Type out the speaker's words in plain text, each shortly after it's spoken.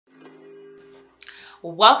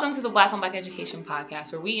Welcome to the Black on Black Education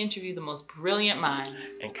Podcast, where we interview the most brilliant minds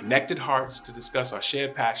and connected hearts to discuss our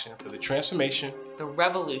shared passion for the transformation, the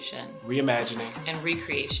revolution, reimagining, and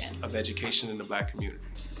recreation of education in the Black community.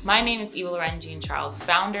 My name is Eva Loren Jean Charles,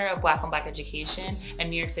 founder of Black on Black Education and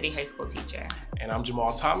New York City high school teacher. And I'm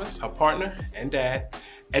Jamal Thomas, her partner and dad,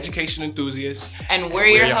 education enthusiast. And we're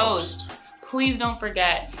your hosts. Please don't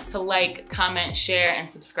forget to like, comment, share, and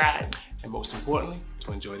subscribe. And most importantly,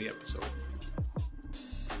 to enjoy the episode.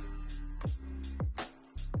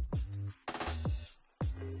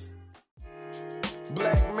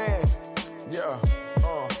 Black man, yeah,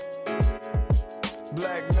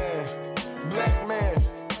 black man,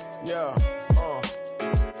 yeah,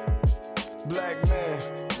 black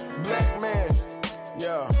man,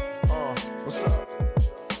 yeah, what's up?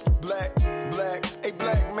 Black, hey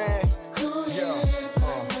black man, yeah,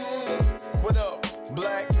 what up?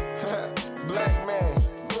 Black man,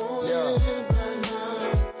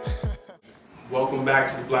 yeah. Welcome back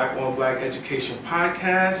to the Black on Black Education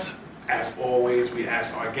Podcast. As always, we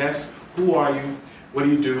ask our guests, who are you, what do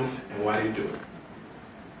you do, and why do you do it?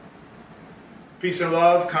 Peace and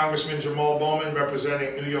love, Congressman Jamal Bowman,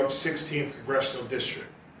 representing New York's 16th Congressional District.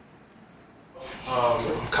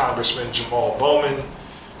 Congressman Jamal Bowman.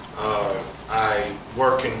 I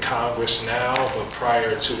work in Congress now, but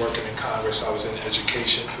prior to working in Congress, I was in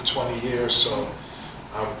education for 20 years, so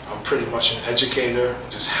I'm pretty much an educator,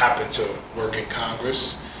 just happen to work in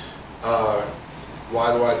Congress.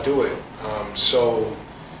 Why do I do it?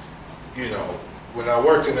 When I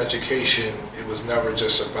worked in education, it was never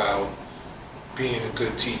just about being a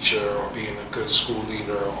good teacher or being a good school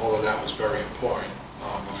leader. All of that was very important.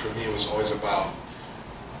 But for me, it was always about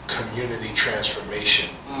community transformation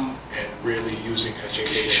and really using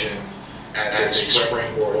education as a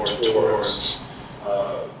springboard towards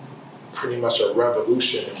pretty much a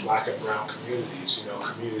revolution in Black and brown communities.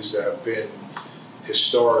 Communities that have been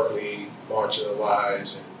historically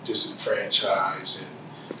marginalized and disenfranchised and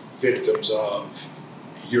victims of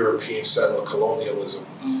European settler colonialism.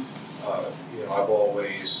 I've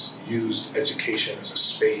always used education as a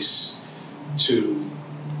space to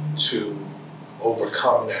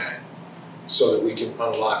overcome that so that we can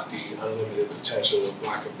unlock the unlimited potential of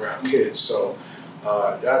Black and brown kids. So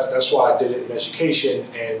that's why I did it in education,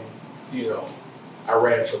 and I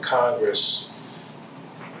ran for Congress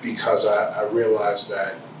because I realized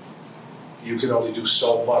that you can only do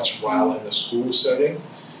so much while in the school setting,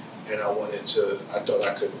 and I thought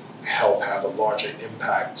I could help have a larger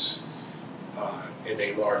impact in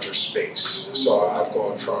a larger space. So I've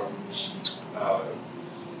gone from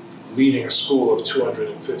leading a school of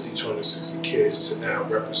 250, 260 kids to now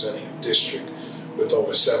representing a district with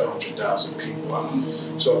over 700,000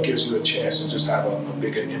 people. So it gives you a chance to just have a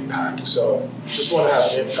bigger impact. So just want to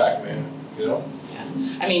have an impact, man,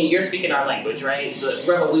 I mean, you're speaking our language, right? The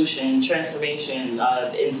revolution, transformation,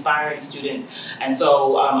 inspiring students. And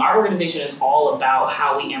so our organization is all about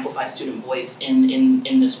how we amplify student voice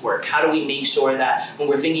in this work. How do we make sure that when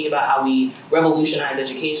we're thinking about how we revolutionize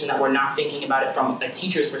education, that we're not thinking about it from a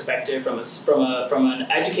teacher's perspective, from an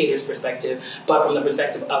educator's perspective, but from the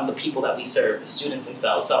perspective of the people that we serve, the students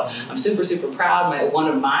themselves. So I'm super, super proud. One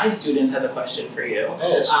of my students has a question for you.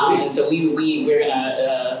 Oh, sweet. And so we're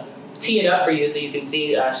gonna tee it up for you so you can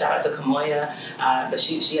see. Shout out to Kamoya, but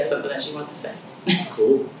she has something that she wants to say.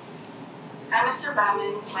 Cool. Hi, Mr.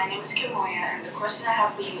 Bowman. My name is Kamoya, and the question I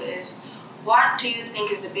have for you is, what do you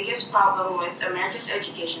think is the biggest problem with America's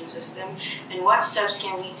education system, and what steps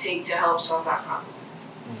can we take to help solve that problem?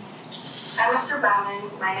 Hi, Mr. Bowman.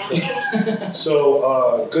 My name is Kamoya.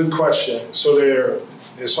 So, good question. So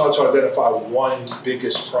it's hard to identify one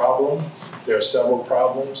biggest problem. There are several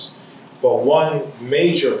problems. But one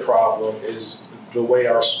major problem is the way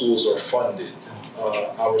our schools are funded.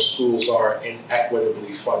 Our schools are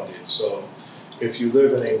inequitably funded. So if you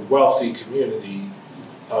live in a wealthy community,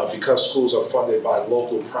 because schools are funded by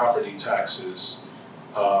local property taxes,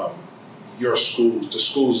 the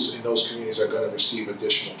schools in those communities are going to receive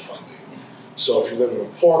additional funding. So if you live in a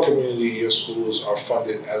poor community, your schools are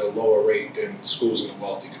funded at a lower rate than schools in a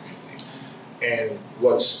wealthy community. And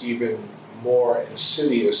what's even more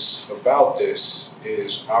insidious about this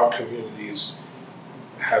is our communities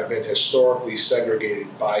have been historically segregated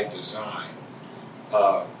by design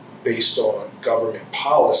based on government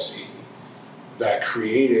policy that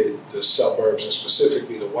created the suburbs, and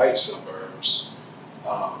specifically the white suburbs,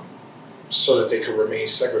 so that they could remain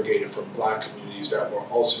segregated from Black communities that were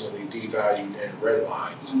ultimately devalued and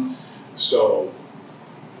redlined. So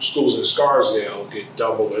schools in Scarsdale get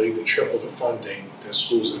double or even triple the funding that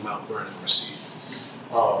schools in Mount Vernon receive.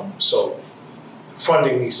 So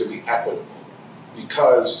funding needs to be equitable.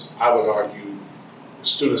 because I would argue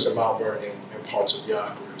students in Mount Vernon and parts of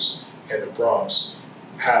Yonkers and the Bronx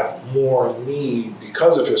have more need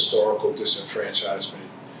because of historical disenfranchisement.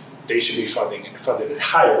 They should be funded at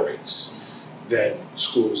higher rates than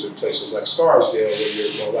schools in places like Scarsdale, where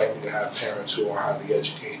you're more likely to have parents who are highly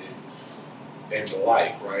educated and the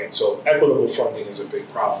like, right? So equitable funding is a big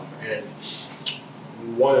problem. And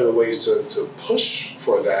one of the ways to push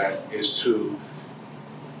for that is to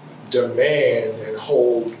demand and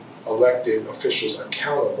hold elected officials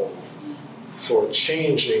accountable for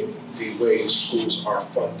changing the way schools are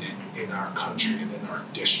funded in our country and in our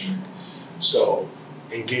district. So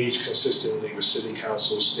engage consistently with city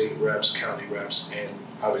councils, state reps, county reps, and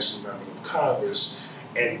obviously members of Congress,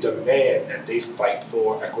 and demand that they fight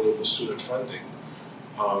for equitable student funding.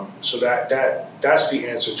 So that's the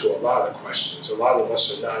answer to a lot of questions. A lot of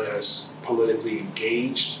us are not as politically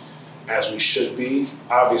engaged as we should be.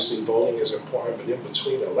 Obviously, voting is important, but in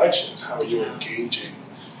between elections, how are you engaging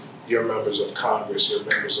your members of Congress, your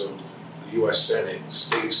members of the U.S. Senate,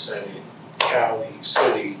 state Senate, county,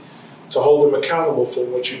 city, to hold them accountable for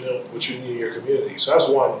what you need in your community? So that's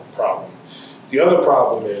one problem. The other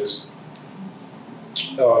problem is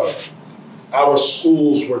our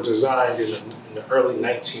schools were designed in the early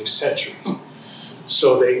 19th century.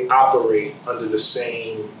 So they operate under the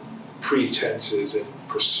same pretenses and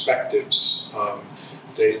perspectives.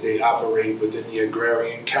 They operate within the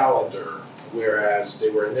agrarian calendar, whereas they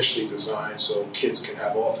were initially designed so kids can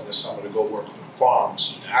have off in the summer to go work on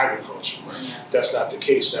farms and agriculture. That's not the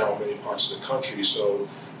case now in many parts of the country. So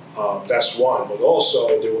that's one. But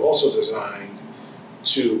also, they were also designed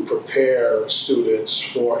to prepare students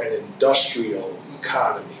for an industrial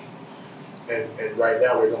economy. And right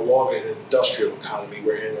now, we're no longer in an industrial economy.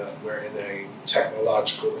 We're in a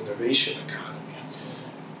technological innovation economy.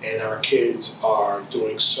 And our kids are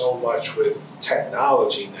doing so much with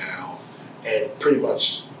technology now, and pretty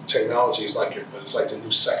much technology is like it's like the new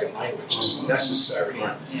second language. It's necessary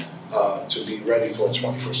to be ready for a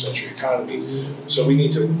 21st century economy. So we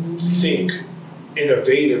need to think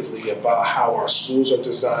innovatively about how our schools are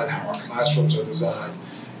designed, how our classrooms are designed,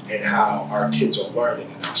 and how our kids are learning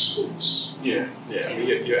in our schools. Yeah. I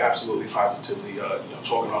mean, you're absolutely positively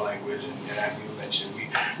talking our language, and as you mentioned,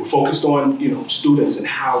 we're focused on students and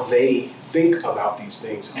how they think about these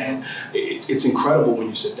things, and it's incredible when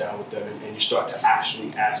you sit down with them and you start to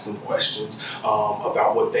actually ask them questions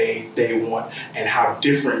about what they want and how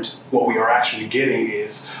different what we are actually getting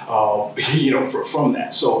is, from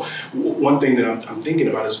that. So one thing that I'm thinking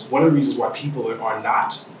about is one of the reasons why people are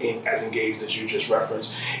not as engaged as you just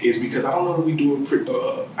referenced is because I know that we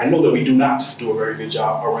do not do a very good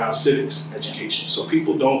job around civics education. So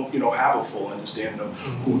people don't have a full understanding of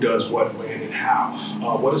who does what, when, and how.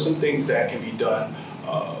 What are some things that can be done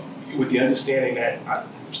with the understanding that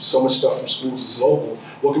so much stuff from schools is local?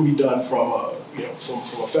 What can be done from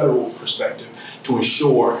a federal perspective to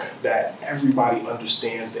ensure that everybody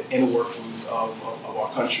understands the inner workings of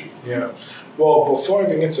our country? Yeah. Well, before I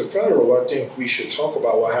even get to federal, I think we should talk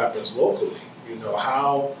about what happens locally.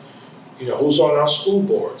 Who's on our school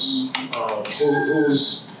boards?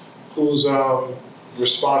 Who's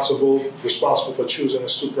responsible for choosing a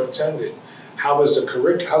superintendent? How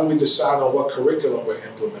do we decide on what curriculum we're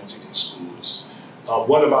implementing in schools?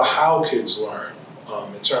 What about how kids learn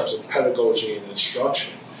in terms of pedagogy and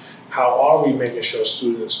instruction? How are we making sure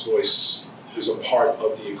students' voice is a part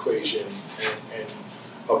of the equation and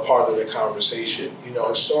a part of the conversation?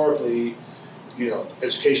 Historically,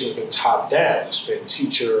 education has been top down. It's been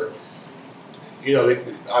teacher.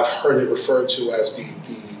 I've heard it referred to as the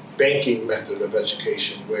banking method of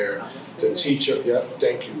education, where the teacher,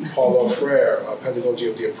 thank you, Paulo Freire, Pedagogy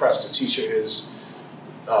of the Oppressed, the teacher is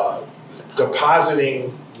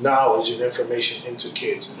depositing knowledge and information into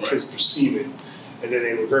kids, and kids perceive it, and then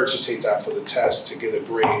they regurgitate that for the test to get a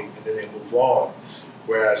grade, and then they move on.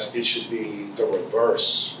 Whereas it should be the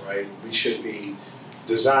reverse, right? We should be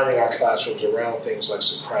designing our classrooms around things like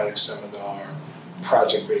Socratic seminar,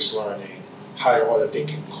 project-based learning, higher order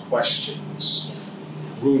thinking questions,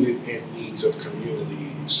 rooted in needs of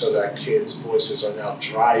community, so that kids' voices are now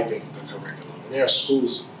driving the curriculum. And there are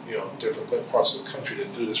schools, different parts of the country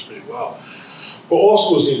that do this pretty well. But all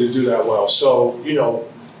schools need to do that well. So,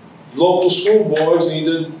 local school boards need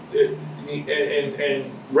to,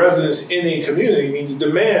 and residents in a community need to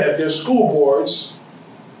demand that their school boards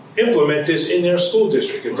implement this in their school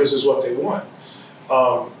district if this is what they want.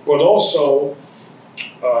 But also,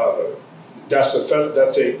 that's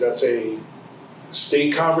a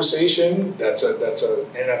state conversation. That's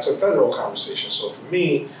a federal conversation. So for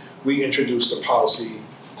me, we introduced a policy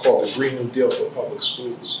called the Green New Deal for public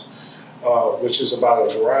schools, which is about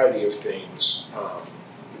a variety of things.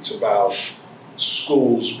 It's about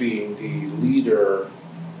schools being the leader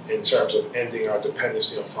in terms of ending our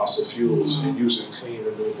dependency on fossil fuels and using clean,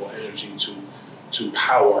 renewable energy to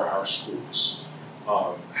power our schools.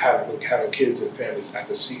 Having kids and families at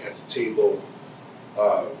the seat at the table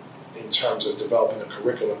in terms of developing a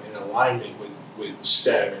curriculum in alignment with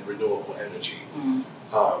STEM and renewable energy.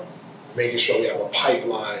 Making sure we have a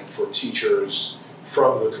pipeline for teachers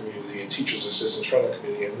from the community and teachers' assistants from the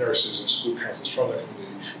community and nurses and school counselors from the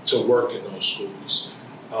community to work in those schools.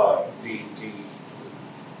 The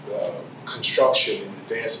construction and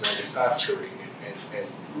advanced manufacturing and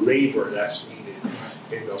labor that's needed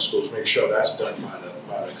in those schools, make sure that's done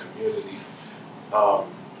by the community.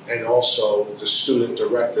 And also the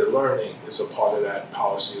student-directed learning is a part of that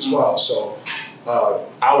policy as well. So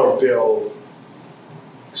our bill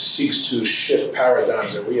seeks to shift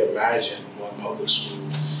paradigms and reimagine what public school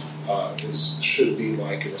should be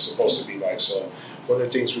like and is supposed to be like. So one of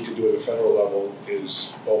the things we can do at the federal level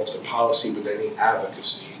is both the policy but then the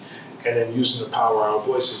advocacy, and then using the power of our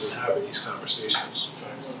voices and having these conversations.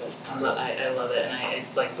 I love it, and I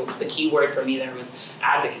like the key word for me there was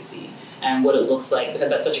advocacy and what it looks like, because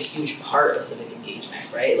that's such a huge part of civic engagement,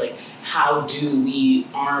 right? Like, how do we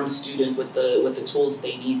arm students with the tools that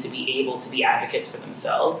they need to be able to be advocates for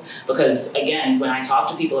themselves? Because again, when I talk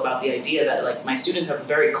to people about the idea that like my students have a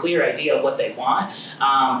very clear idea of what they want,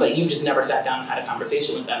 but you've just never sat down and had a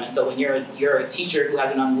conversation with them. And so when you're a teacher who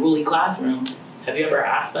has an unruly classroom, have you ever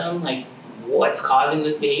asked them like, what's causing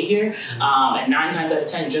this behavior? And 9 times out of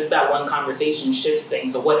 10, just that one conversation shifts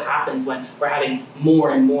things. So what happens when we're having more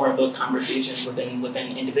and more of those conversations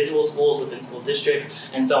within individual schools, within school districts,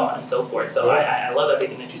 and so on and so forth? So I love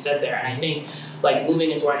everything that you said there. And I think, like, moving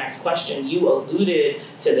into our next question, you alluded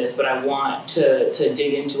to this, but I want to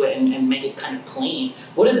dig into it and make it kind of plain.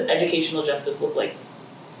 What does educational justice look like?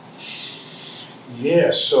 Yeah,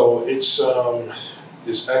 so it's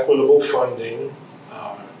equitable funding.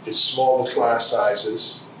 It's smaller class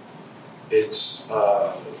sizes. It's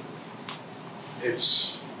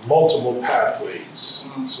multiple pathways.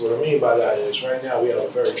 So what I mean by that is, right now we have a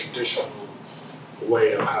very traditional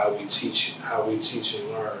way of how we teach and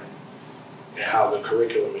learn, and how the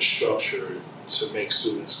curriculum is structured to make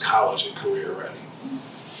students college and career ready.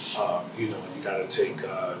 You got to take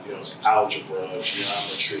it's algebra,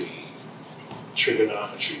 geometry,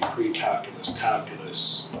 trigonometry, pre-calculus,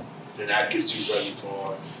 calculus. And that gets you ready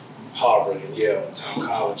for Harvard and Yale and top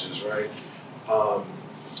colleges, right?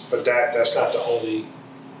 But that's not the only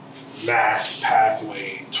math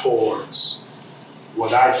pathway towards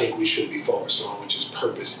what I think we should be focused on, which is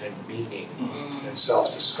purpose and meaning and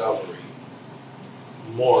self-discovery,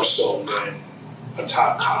 more so than a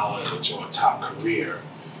top college or a top career.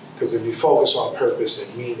 Because if you focus on purpose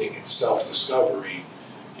and meaning and self-discovery,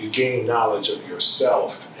 you gain knowledge of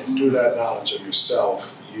yourself, and through that knowledge of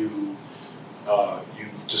yourself, you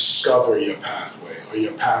discover your pathway, or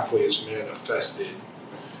your pathway is manifested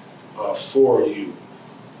for you.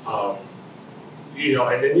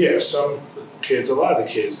 And then some kids, a lot of the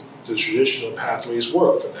kids, the traditional pathways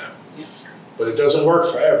work for them, but it doesn't work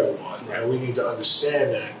for everyone, and we need to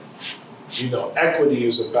understand that. Equity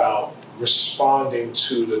is about responding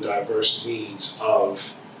to the diverse needs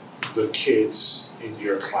of the kids in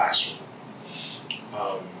your classroom.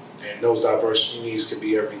 And those diverse needs can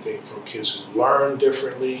be everything from kids who learn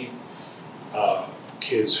differently,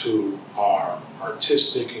 kids who are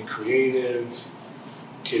artistic and creative,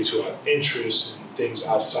 kids who have interests in things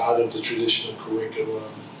outside of the traditional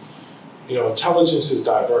curriculum. Intelligence is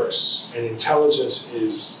diverse, and intelligence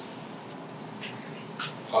is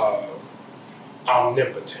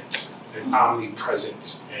omnipotent and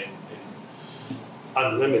omnipresent and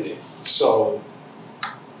unlimited. So,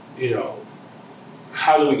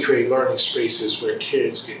 how do we create learning spaces where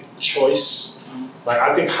kids get choice? Like,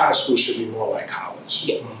 I think high school should be more like college.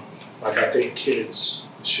 Yeah. Like, I think kids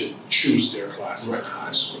should choose their classes in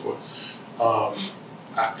high school.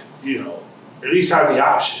 At least have the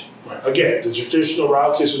option. Right. Again, the traditional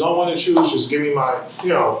route, kids who don't want to choose, just give me my,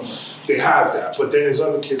 they have that. But then there's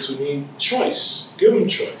other kids who need choice. Give them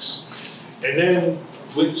choice. And then,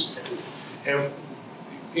 when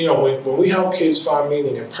we help kids find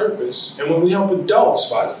meaning and purpose, and when we help adults,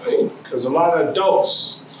 by the way, because a lot of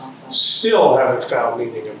adults still haven't found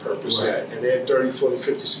meaning and purpose yet, and they're 30, 40,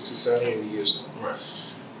 50, 60, 70, 80 years old.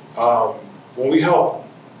 Right. When we help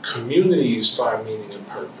communities find meaning and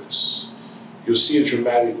purpose, you'll see a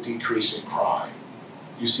dramatic decrease in crime.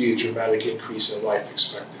 You see a dramatic increase in life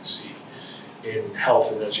expectancy, in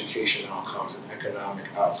health and education outcomes, and economic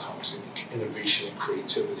outcomes, and innovation and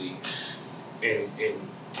creativity, in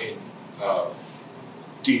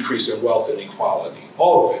decrease in wealth inequality,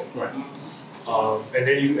 all of it. Right.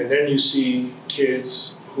 And then you see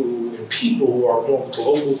kids and people who are more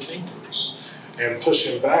global thinkers and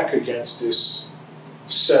pushing back against this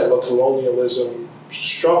settler colonialism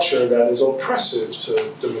structure that is oppressive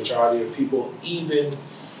to the majority of people, even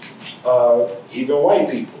white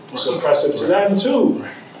people. It's oppressive to them too.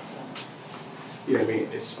 Right. Yeah, I mean,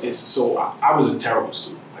 it's so I was a terrible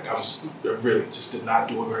student. Like I really just did not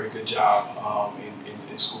do a very good job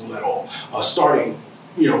in school at all. Starting,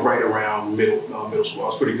 right around middle school, I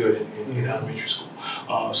was pretty good in elementary school.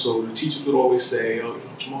 So the teachers would always say, "Oh,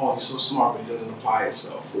 Jamal, you're so smart, but it doesn't apply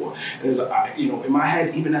itself." And it was, in my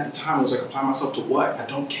head, even at the time, it was like, apply myself to what? I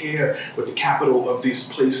don't care what the capital of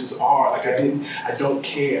these places are. Like I don't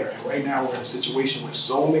care. And right now, we're in a situation where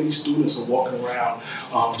so many students are walking around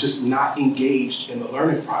just not engaged in the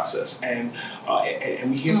learning process, and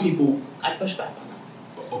we hear people. I push back on that.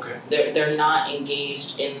 Okay. They're not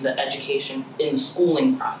engaged in the education, in the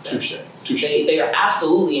schooling process. Touche. They are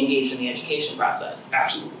absolutely engaged in the education process.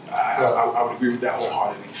 Absolutely, I would agree with that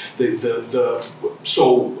wholeheartedly.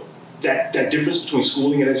 So that difference between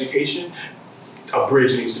schooling and education, a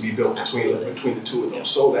bridge needs to be built between the two of them,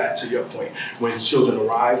 so that, to your point, when children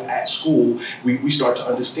arrive at school, we start to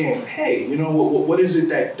understand, hey, what is it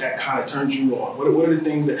that kind of turns you on? What are the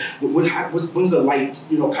things that, when's the light,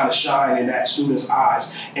 kind of shine in that student's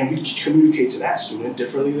eyes? And we communicate to that student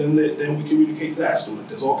differently than we communicate to that student.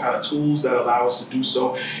 There's all kind of tools that allow us to do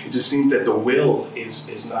so. It just seems that the will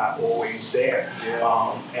is not always there.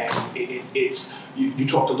 Yeah. And it's, you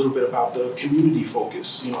talked a little bit about the community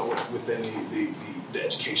focus, within the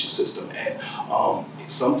education system, and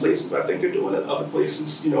some places I think are doing it, other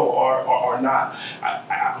places, are not.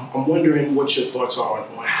 I'm wondering what your thoughts are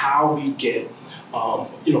on how we get,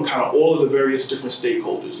 kind of all of the various different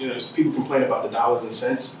stakeholders. People complain about the dollars and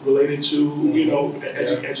cents related to,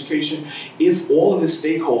 education. If all of the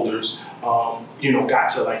stakeholders, got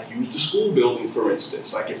to use the school building, for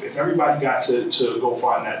instance, if everybody got to go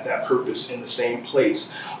find that purpose in the same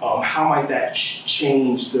place, how might that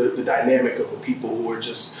change the dynamic of the people who are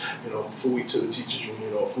just, fooey to the teachers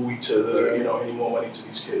union, or fooey to the, any more money to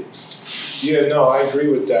these kids? Yeah, no, I agree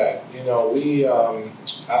with that.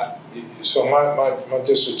 So my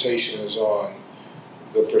dissertation is on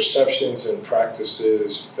the perceptions and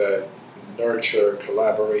practices that nurture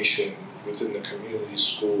collaboration within the community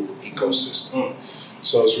school ecosystem.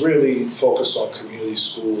 So it's really focused on community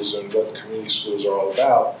schools and what community schools are all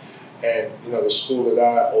about. And the school that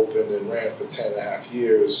I opened and ran for 10.5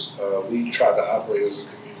 years, we tried to operate as a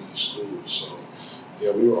community school. So,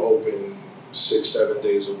 we were open 6-7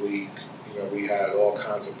 days a week. We had all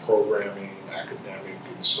kinds of programming, academic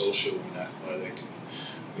and social and athletic, and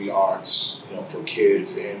the arts, for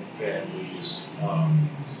kids and families.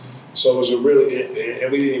 So it was and we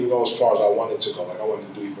didn't even go as far as I wanted to go. I wanted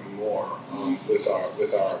to do even more with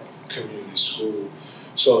our community school.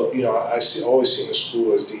 So I always seen the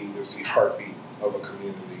school as the heartbeat of a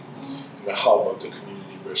community and the hub of the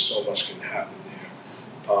community, where so much can happen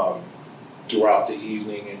there throughout the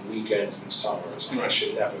evening and weekends and summers. And it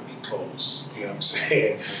should never be closed. You know what I'm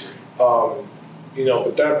saying?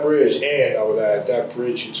 But that bridge, and I would add that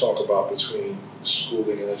bridge you talk about between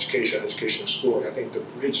schooling and education and schooling, I think the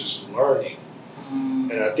bridge is learning.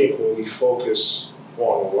 And I think when we focus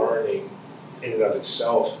on learning in and of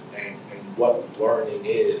itself and what learning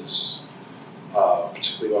is,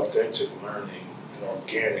 particularly authentic learning and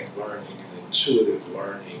organic learning and intuitive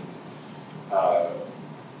learning,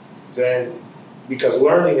 then, because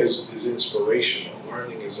learning is inspirational,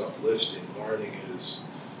 learning is uplifting, learning is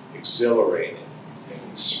exhilarating and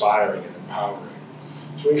inspiring and empowering.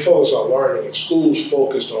 So when we focus on learning, if schools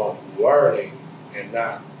focused on learning and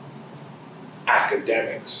not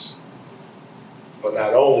academics, but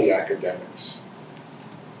not only academics,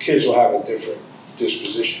 kids will have a different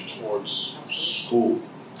disposition towards school.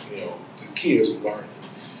 The key is learning.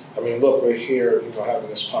 I mean, look, we're here, having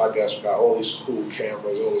this podcast. We got all these cool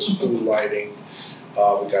cameras, all this cool lighting.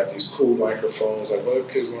 We got these cool microphones. What if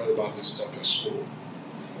kids learn about this stuff in school?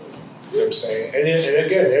 You know what I'm saying? And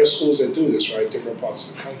again, there are schools that do this, right? Different parts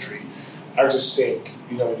of the country. I just think,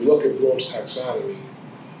 when you look at Bloom's taxonomy,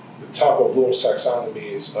 the top of Bloom's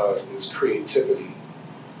taxonomy is creativity.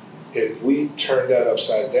 If we turn that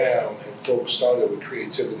upside down and folks started with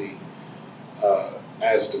creativity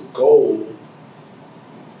as the goal,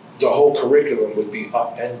 the whole curriculum would be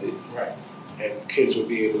upended. Right. And kids would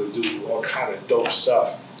be able to do all kind of dope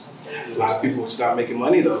stuff. A lot of people would stop making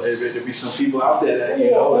money, though. There'd be some people out there that,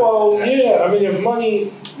 yeah. I mean, if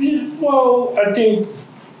money, I think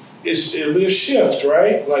it'll be a shift,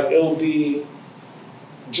 right? It'll be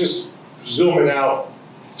just zooming out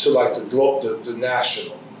to like the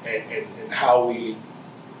national and how we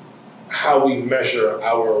measure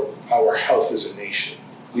our health as a nation.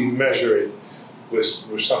 We measure it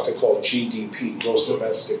with something called GDP, gross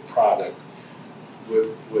domestic product,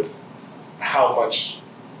 with how much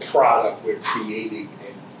product we're creating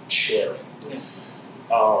and sharing.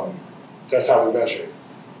 Yeah. That's how we measure it.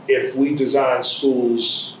 If we design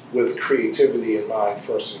schools with creativity in mind,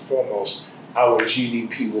 first and foremost, our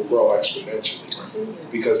GDP will grow exponentially. Absolutely.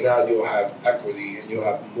 Because now you'll have equity and you'll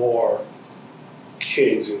have more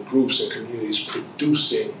kids and groups and communities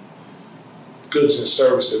producing goods and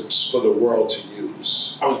services for the world to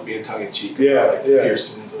use. I was being tongue in cheek. Yeah, like the yeah.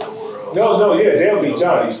 Pearsons of the world. No, yeah, they'll be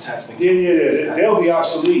done. These testing. Yeah, they'll be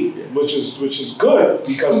obsolete, which is good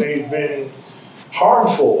because they've been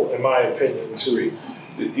harmful, in my opinion, to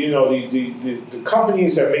the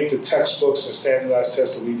companies that make the textbooks and standardized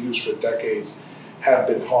tests that we've used for decades have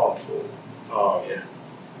been harmful.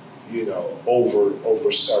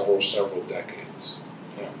 Over several decades.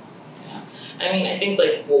 I mean, I think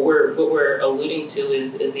like what we're alluding to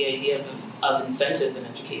is the idea of incentives in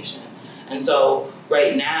education. And so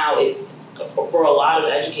right now, for a lot of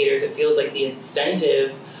educators, it feels like the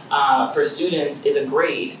incentive for students is a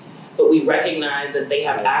grade, but we recognize that they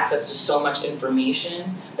have access to so much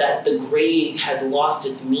information that the grade has lost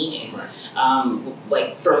its meaning. Right.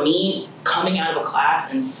 Like for me, coming out of a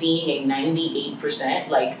class and seeing a 98%,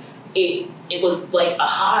 like it was like a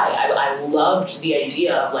high. I loved the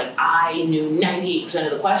idea of like I knew 98%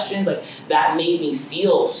 of the questions. Like that made me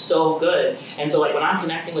feel so good. And so like when I'm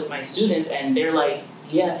connecting with my students and they're like,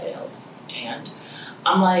 yeah, I failed, and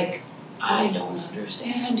I'm like, I don't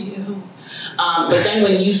understand you. But then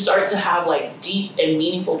when you start to have like deep and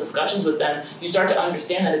meaningful discussions with them, you start to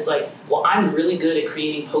understand that it's like, well, I'm really good at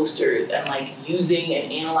creating posters and like using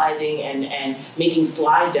and analyzing and making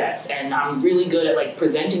slide decks. And I'm really good at like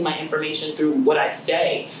presenting my information through what I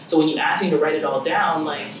say. So when you ask me to write it all down,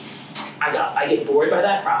 like I get bored by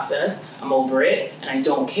that process, I'm over it, and I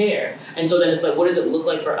don't care. And so then it's like, what does it look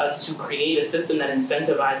like for us to create a system that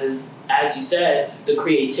incentivizes, as you said, the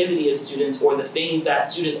creativity of students or the things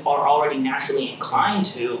that students are already naturally inclined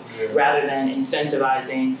to, rather than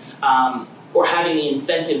incentivizing or having the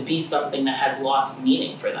incentive be something that has lost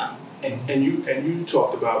meaning for them. And you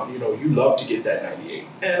talked about, you love to get that 98.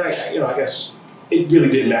 And I guess it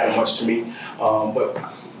really didn't matter much to me, but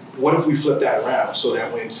what if we flip that around so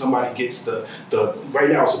that when somebody gets the right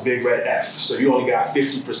now it's a big red F, so you only got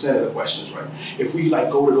 50% of the questions right. If we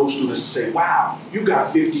like go to those students and say, wow, you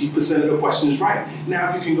got 50% of the questions right,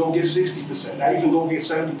 now you can go get 60%, now you can go get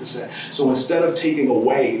 70%. So instead of taking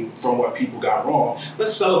away from what people got wrong,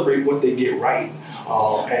 let's celebrate what they get right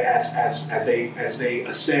as they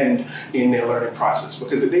ascend in their learning process.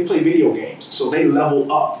 Because if they play video games, so they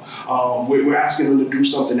level up, we're asking them to do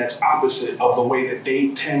something that's opposite of the way that they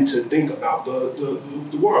tend to think about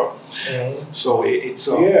the world. Mm-hmm. So it's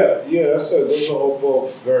those are all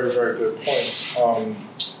both very, very good points.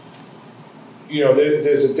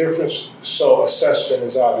 There's a difference. So assessment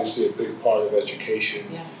is obviously a big part of education.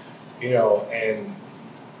 Yeah.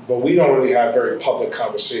 But we don't really have very public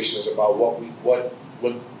conversations about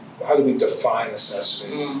how do we define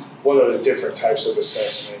assessment? What are the different types of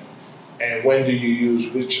assessment? And when do you use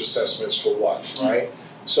which assessments for what, right?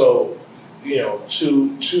 So,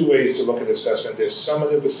 two ways to look at assessment. There's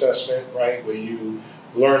summative assessment, right, where you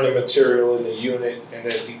learn the material in the unit, and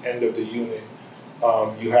then at the end of the unit,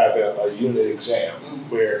 you have a unit exam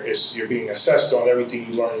where you're being assessed on everything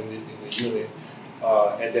you learn in the unit,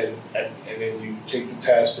 and then you take the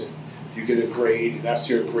test and you get a grade, and that's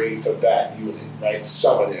your grade for that unit, right?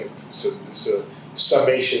 Summative, it's a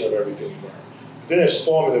summation of everything you learn. Then there's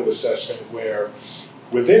formative assessment where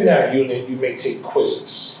within that unit, you may take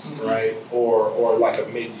quizzes, right? Or like a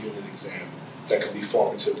mid-unit exam that can be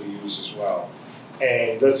formatively used as well.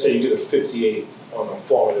 And let's say you get a 58 on a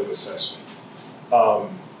formative assessment.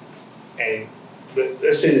 And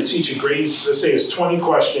let's say the teacher grades, let's say it's 20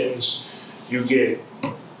 questions, you get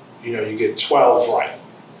 12 right.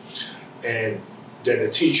 And then the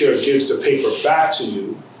teacher gives the paper back to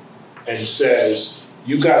you and says,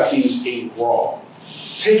 you got these 8 wrong.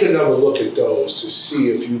 Take another look at those to see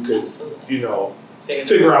if you could,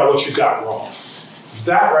 figure out what you got wrong.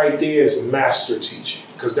 That right there is master teaching,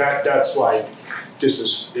 because that's like,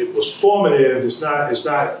 it was formative. It's not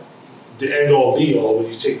the end all be all when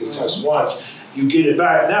you take the test once. You get it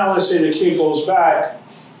back. Now let's say the kid goes back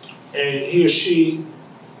and he or she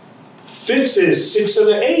fixes 6 of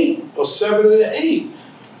the 8 or 7 of the 8.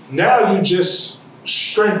 Now you just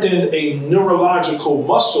strengthened a neurological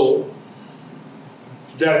muscle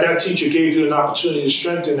that teacher gave you an opportunity to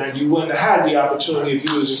strengthen that, you wouldn't have had the opportunity if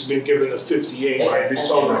you was just been given a 58, right? And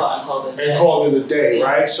called it a day,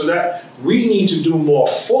 right? So that we need to do more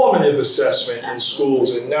formative assessment in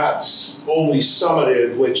schools and not only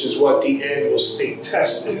summative, which is what the annual state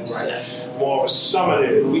test is. Right. More of a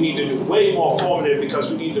summative. We need to do way more formative because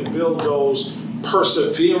we need to build those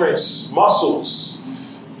perseverance muscles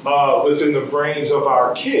within the brains of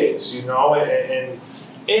our kids, you know,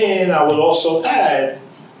 and I would also add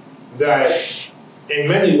that in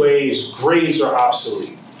many ways, grades are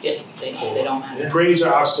obsolete. Yeah, they don't matter. Grades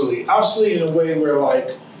are obsolete. Obsolete in a way where,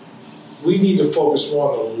 like, we need to focus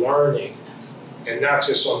more on the learning and not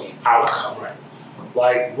just on the outcome. Right.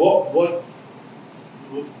 Like, what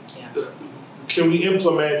can we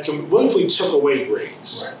implement? What if we took away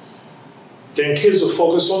grades? Right. Then kids will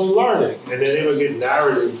focus on the learning, and then they will get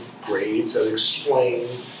narrative grades that explain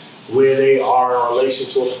where they are in relation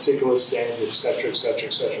to a particular standard, et cetera, et cetera,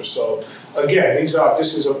 et cetera. So again, this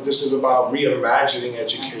is about reimagining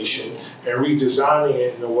education and redesigning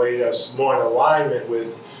it in a way that's more in alignment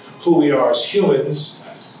with who we are as humans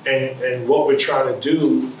and what we're trying to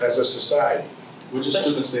do as a society. What did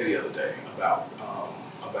students say the other day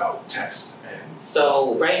about text?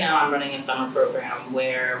 So right now I'm running a summer program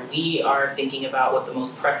where we are thinking about what the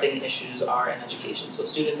most pressing issues are in education. So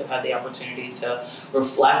students have had the opportunity to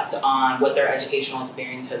reflect on what their educational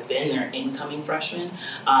experience has been, their incoming freshmen,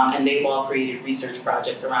 and they've all created research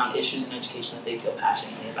projects around issues in education that they feel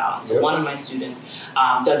passionately about. And so one of my students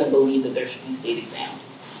doesn't believe that there should be state exams.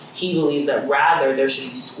 He believes that rather there should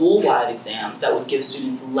be school-wide exams that would give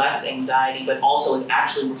students less anxiety, but also is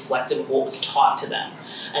actually reflective of what was taught to them.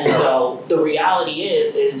 And so the reality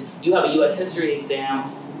is you have a U.S. history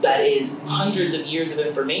exam that is hundreds of years of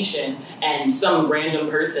information, and some random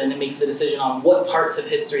person makes the decision on what parts of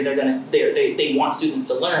history they want students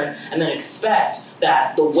to learn, and then expect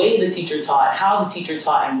that the way the teacher taught, how the teacher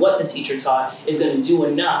taught, and what the teacher taught is going to do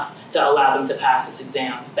enough to allow them to pass this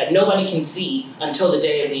exam that nobody can see until the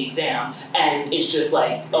day of the exam, and it's just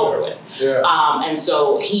like over with. Yeah. And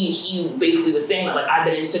so he basically was saying that, like, I've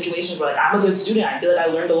been in situations where, like, I'm a good student, I feel like I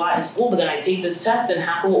learned a lot in school, but then I take this test and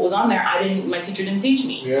half of what was on there my teacher didn't teach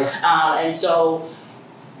me. Yeah.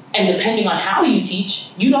 And depending on how you teach,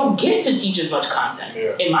 you don't get to teach as much content.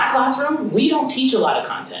 Yeah. In my classroom, we don't teach a lot of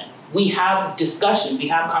content. We have discussions, we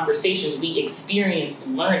have conversations, we experience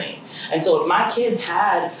learning. And so if my kids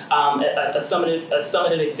had a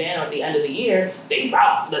summative exam at the end of the year, they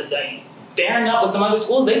probably, like, faring up with some other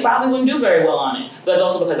schools, they probably wouldn't do very well on it. But that's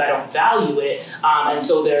also because I don't value it. And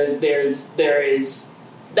so there is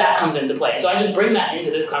that comes into play. So I just bring that into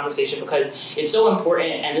this conversation because it's so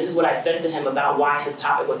important, and this is what I said to him about why his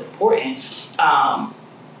topic was important.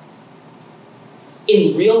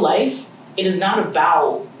 In real life, it is not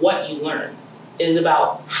about what you learn. It is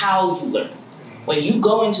about how you learn. When you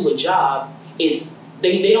go into a job,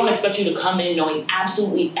 they don't expect you to come in knowing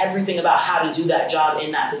absolutely everything about how to do that job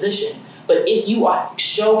in that position. But if you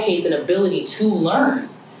showcase an ability to learn,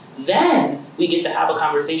 then we get to have a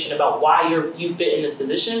conversation about why you fit in this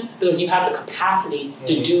position, because you have the capacity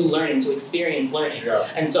to do learning, to experience learning. Yeah.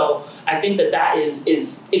 And so I think that is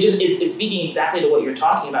speaking exactly to what you're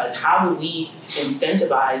talking about, is how do we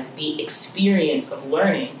incentivize the experience of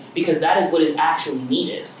learning, because that is what is actually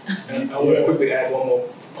needed. And I want to quickly add one more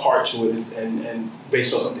part to it, and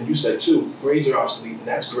based on something you said too, grades are obsolete, and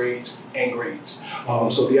that's grades and grades.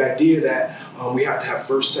 So the idea that we have to have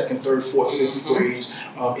first, second, third, fourth, fifth grades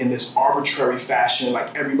in this arbitrary fashion,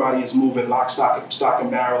 like everybody is moving lock, stock, and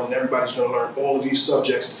barrel, and everybody's going to learn all of these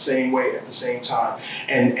subjects the same way at the same time.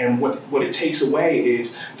 And what it takes away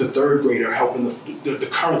is the third grader helping the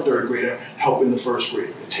current third grader helping the first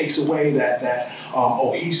grader. It takes away that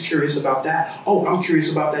oh, he's curious about that. Oh, I'm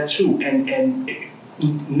curious about that too. And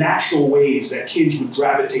natural ways that kids would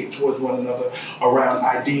gravitate towards one another around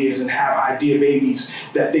ideas and have idea babies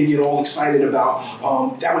that they get all excited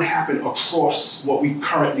about. That would happen across what we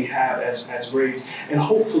currently have as grades, and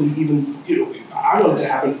hopefully even, I want it to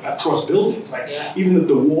happen across buildings. Like even if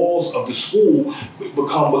the walls of the school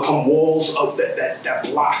become walls of that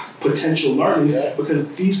block potential learning, because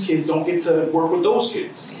these kids don't get to work with those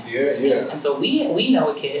kids. Yeah. And so we know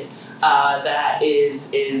a kid that is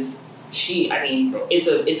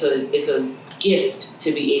it's a gift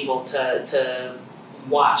to be able to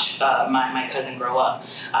watch my cousin grow up.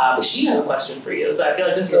 But she has a question for you. So I feel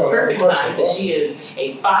like this is the perfect time, because she is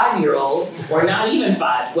a 5-year-old, or not even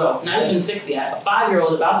 5, well, not even 6 yet, a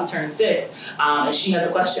 5-year-old about to turn 6, and she has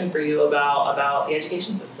a question for you about the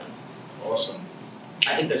education system. Awesome.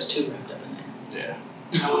 I think there's 2 wrapped up in there.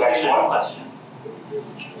 Yeah. What's your next question?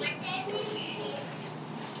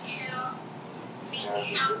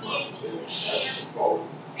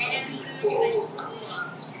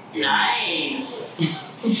 Nice.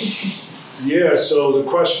 Yeah, so the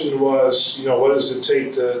question was, what does it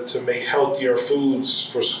take to make healthier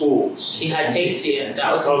foods for schools? She had tastiest.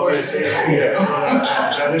 That was Healthier important. taste, yeah,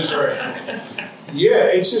 that is right. Yeah,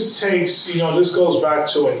 it just takes, this goes back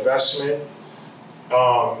to investment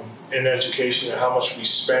in education and how much we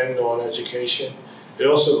spend on education. It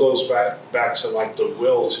also goes back to like the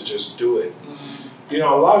will to just do it. A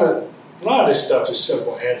lot of this stuff is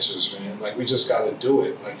simple answers, man. Like we just got to do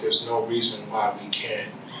it. Like there's no reason why we can't.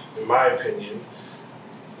 In my opinion,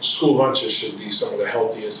 school lunches should be some of the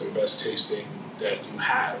healthiest and best tasting that you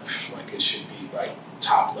have. Like it should be like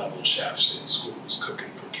top level chefs in schools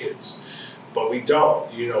cooking for kids. But we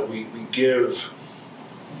don't, we give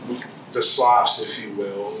the slops, if you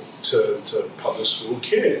will, to public school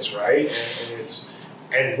kids, right?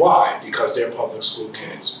 And why? Because they're public school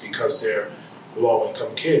kids, because they're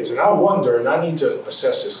low-income kids. And I wonder, and I need to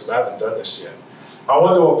assess this because I haven't done this yet, I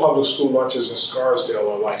wonder what public school lunches in Scarsdale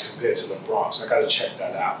are like compared to the Bronx. I got to check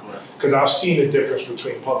that out. Because I've seen the difference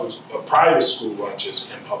between private school lunches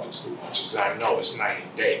and public school lunches. And I know it's night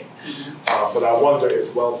and day. But I wonder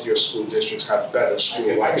if wealthier school districts have better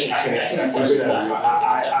school lunches. I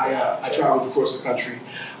traveled across the country,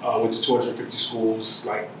 went to 250 schools,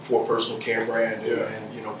 like for a personal care brand,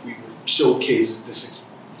 and we showed kids this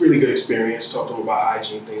really good experience, talked to them about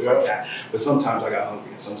hygiene, things like that. But sometimes I got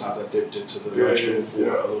hungry, and sometimes I dipped into the restroom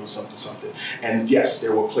for a little something. And yes,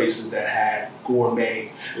 there were places that had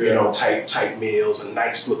gourmet, type meals, and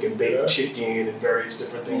nice looking baked chicken and various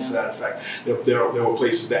different things to that effect. There were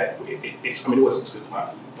places that it wasn't as good as my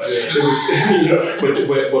food, but it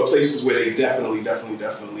was, but places where they definitely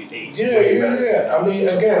ate. Yeah. I mean,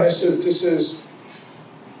 again, this is,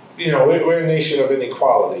 we're a nation of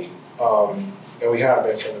inequality. And we have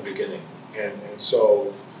been from the beginning, and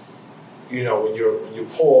so, when you're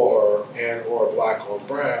poor or black or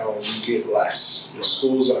brown, you get less. Your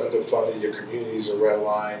schools are underfunded, your communities are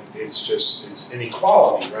redlined. It's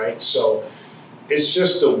inequality, right? So, it's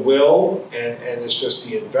just the will and it's just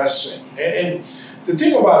the investment. And the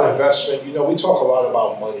thing about investment, we talk a lot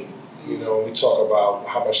about money. We talk about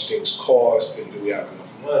how much things cost and do we have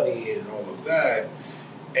enough money and all of that.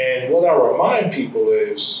 And what I remind people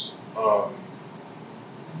is.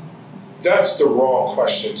 That's the wrong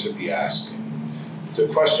question to be asking. The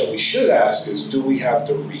question we should ask is, do we have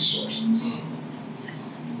the resources?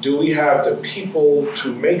 Do we have the people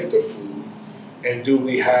to make the food? And do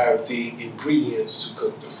we have the ingredients to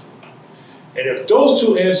cook the food? And if those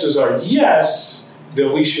two answers are yes,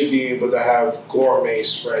 then we should be able to have gourmet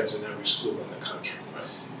spreads in every school in the country.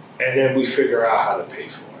 And then we figure out how to pay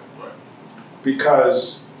for it.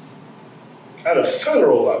 Because at a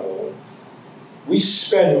federal level, we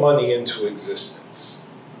spend money into existence.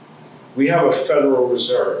 We have a Federal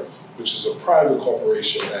Reserve, which is a private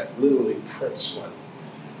corporation that literally prints money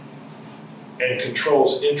and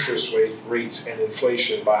controls interest rates and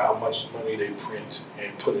inflation by how much money they print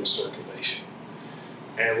and put in circulation.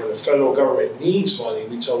 And when the federal government needs money,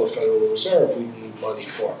 we tell the Federal Reserve we need money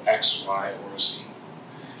for X, Y, or Z.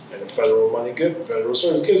 And the Federal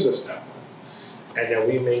Reserve gives us that money. And then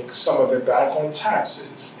we make some of it back on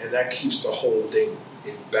taxes, and that keeps the whole thing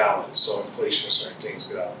in balance. So inflation, certain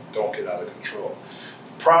things don't get out of control.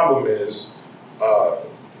 The problem is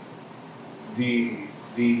the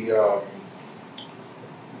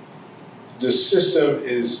system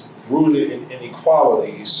is rooted in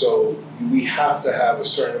inequality. So we have to have a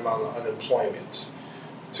certain amount of unemployment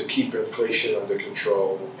to keep inflation under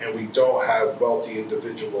control, and we don't have wealthy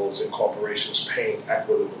individuals and corporations paying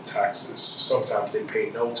equitable taxes. Sometimes they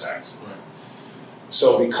pay no taxes.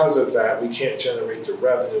 So because of that, we can't generate the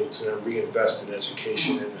revenue to reinvest in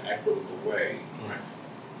education in an equitable way.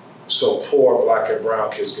 So poor black and brown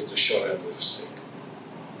kids get the short end of the stick.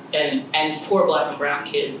 And poor black and brown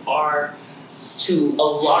kids are, to a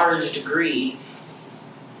large degree,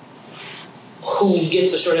 who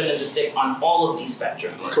gets the short end of the stick on all of these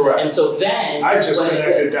spectrums. Correct. And so then... I just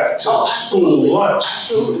connected that to school lunch.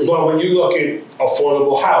 Absolutely. But when you look at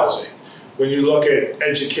affordable housing, when you look at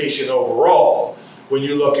education overall, when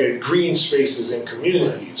you look at green spaces in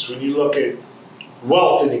communities, when you look at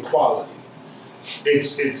wealth inequality,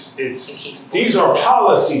 these are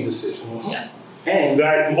policy decisions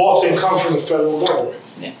that often come from the federal government.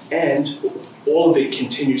 And all of it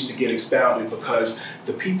continues to get expounded because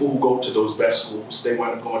the people who go to those best schools, they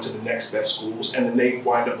wind up going to the next best schools, and then they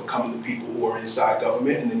wind up becoming the people who are inside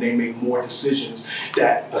government, and then they make more decisions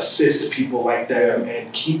that assist people like them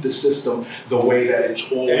and keep the system the way that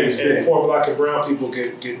it's always been. And poor black and brown people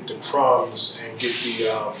get the crumbs and get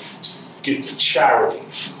get to charity.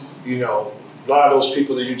 You know, a lot of those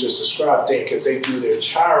people that you just described think if they do their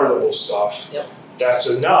charitable stuff, that's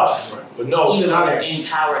enough. Right. But no, it's not. Even when they're in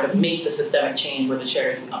power to make the systemic change where the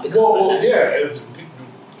charity becomes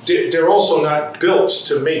they're also not built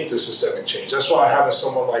to make the systemic change. That's why having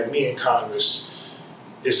someone like me in Congress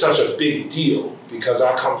is such a big deal, because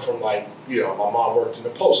I come from, like, you know, my mom worked in the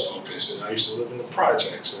post office, and I used to live in the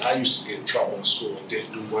projects, and I used to get in trouble in school and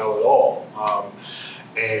didn't do well at all.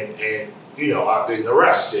 And you know, I've been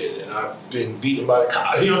arrested and I've been beaten by the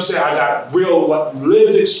cops. You know what I'm saying? I got real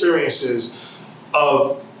lived experiences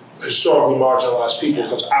of historically marginalized people,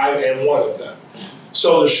 because I am one of them.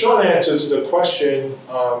 So the short answer to the question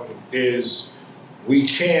is we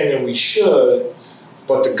can and we should,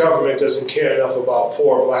 but the government doesn't care enough about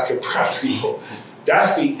poor Black and brown people.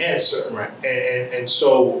 That's the answer. Right. And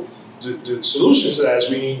so the solution to that is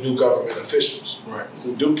we need new government officials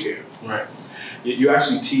who do care. Right. You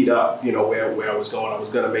actually teed up, you know, where I was going. I was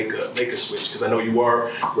going to make a switch, because I know you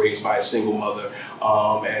were raised by a single mother,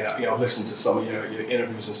 and you know, listened to some of your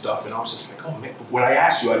interviews and stuff, and I was just like, oh man. When I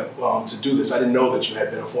asked you to do this, I didn't know that you had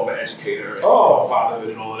been a former educator and fatherhood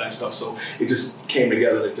and all of that stuff. So it just came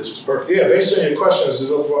together that this was perfect. Yeah, based on your questions, it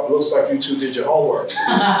looks like you two did your homework.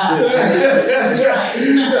 That's right.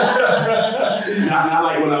 Not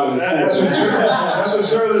like when I was in That's what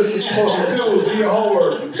journalists are supposed to do your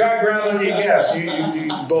homework. Background on your guests. You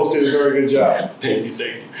both did a very good job. Thank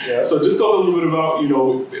you. Yeah. So just talk a little bit about, you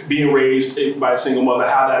know, being raised by a single mother,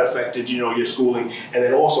 how that affected, you know, your schooling, and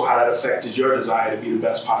then also how that affected your desire to be the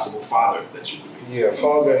best possible father that you could be. Yeah,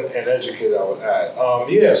 father and educator, I would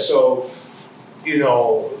add. So, you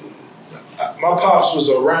know, my pops was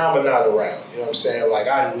around but not around. You know what I'm saying? Like,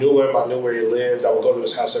 I knew him, I knew where he lived, I would go to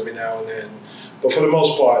his house every now and then. But for the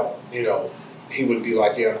most part, you know, he would be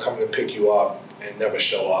like, yeah, I'm coming to pick you up, and never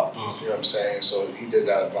show up. You know what I'm saying? So he did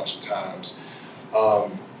that a bunch of times. But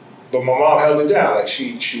my mom held it down. Like,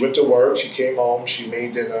 she went to work, she came home, she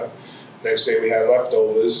made dinner. Next day we had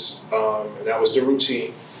leftovers, and that was the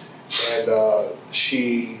routine. And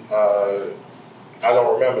I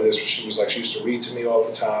don't remember this, but she used to read to me all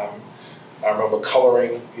the time. I remember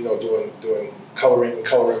coloring, you know, doing coloring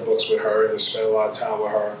books with her, and spent a lot of time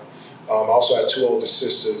with her. I also had two older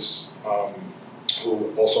sisters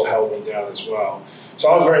who also held me down as well. So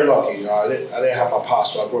I was very lucky. You know, I didn't have my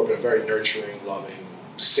pops, so I grew up in a very nurturing, loving,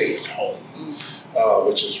 safe home,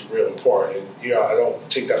 which is real important. And, you know, I don't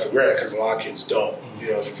take that for granted, because a lot of kids don't.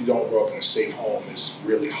 You know, if you don't grow up in a safe home, it's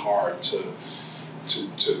really hard to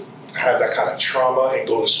have that kind of trauma and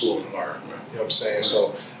go to school and learn. You know what I'm saying?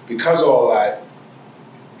 So because of all that,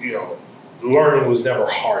 you know, learning was never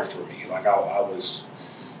hard for me. Like, I was,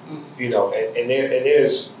 you know, and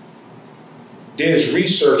there's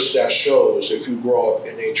research that shows if you grow up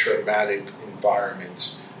in a traumatic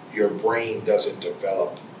environment, your brain doesn't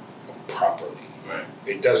develop properly. Right.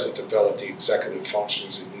 It doesn't develop the executive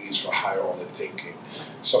functions it needs for higher order thinking,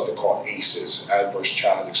 something called ACEs, adverse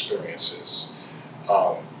child experiences.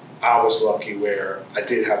 I was lucky where I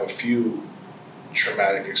did have a few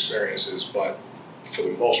traumatic experiences, but for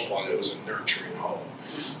the most part, it was a nurturing home.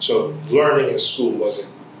 So learning in school wasn't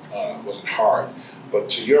hard. But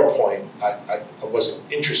to your point, I wasn't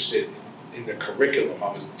interested in the curriculum.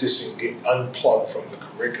 I was unplugged from the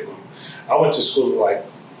curriculum. I went to school to, like,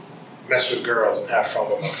 mess with girls and have fun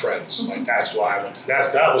with my friends. Like, that's why I went.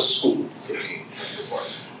 That was school for me.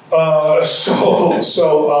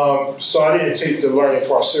 So I didn't take the learning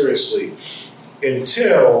part seriously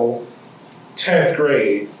until 10th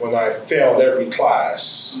grade, when I failed every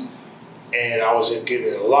class, and I was getting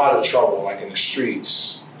in a lot of trouble, like in the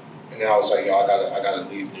streets. And I was like, yo, I gotta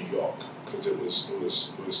leave New York, because it was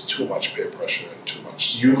too much peer pressure and too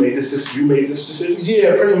much. You made this decision?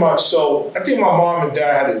 Yeah, pretty much. So I think my mom and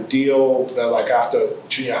dad had a deal that, like, after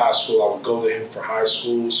junior high school, I would go to him for high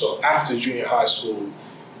school. So after junior high school,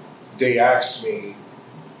 they asked me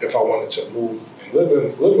if I wanted to move and live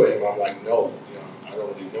with him. I'm like, no, you know, I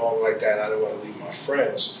don't really know him like that. And I don't want to leave my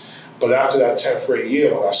friends. But after that 10th grade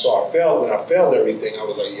year, when I failed everything, I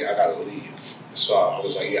was like, yeah, I gotta leave. So I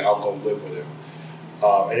was like, yeah, I'll go live with him.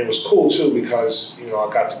 And it was cool too, because, you know, I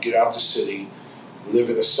got to get out the city, live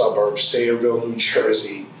in the suburbs, Sayreville, New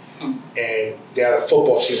Jersey, and they had a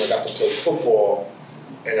football team. I got to play football,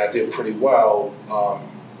 and I did pretty well.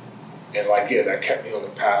 And, like, yeah, that kept me on the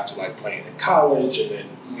path to, like, playing in college, and then,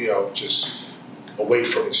 you know, just away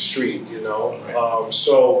from the street, you know. Right.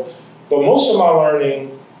 But most of my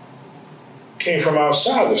learning came from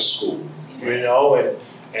outside of school, you know, and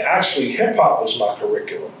actually hip hop was my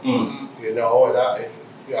curriculum, you know, and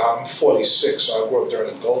I'm 46, so I grew up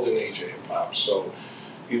during the golden age of hip hop. So,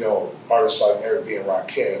 you know, artists like Eric B. and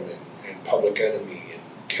Rakim and Public Enemy and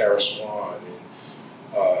Karis One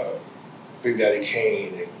and Big Daddy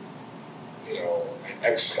Kane and and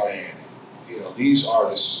X-Clan. These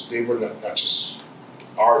artists, they were not just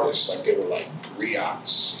artists, like they were like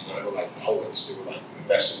griots, they were like poets, they were like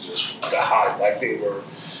messengers from God, like they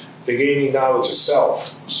gave me knowledge of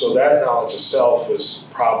self. So that knowledge of self is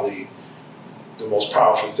probably the most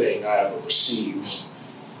powerful thing I ever received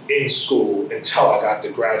in school until I got to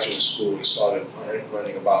graduate school and started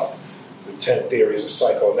learning about the 10 theories of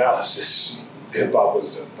psychoanalysis. Hip-hop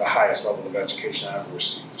was the highest level of education I ever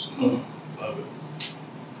received. Love it.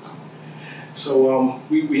 So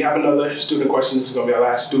we have another student question. This is going to be our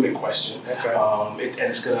last student question. Okay.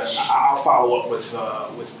 I'll follow up with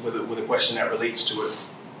a question that relates to it.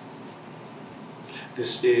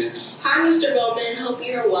 This is... Hi, Mr. Bowman. Hope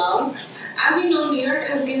you are well. As you know, New York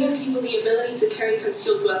has given people the ability to carry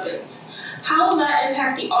concealed weapons. How will that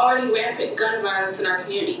impact the already rampant gun violence in our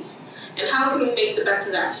communities? And how can we make the best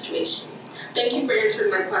of that situation? Thank you for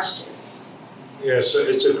answering my question. Yeah, so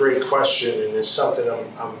it's a great question, and it's something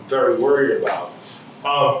I'm very worried about.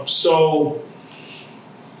 I'm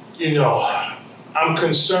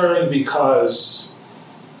concerned because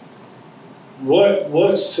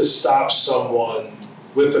what's to stop someone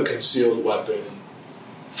with a concealed weapon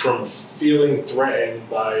from feeling threatened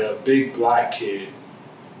by a big black kid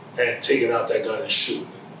and taking out that gun and shooting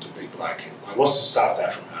the big black kid? Like, what's to stop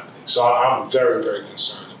that from happening? So I'm very, very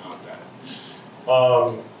concerned about that.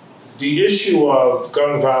 The issue of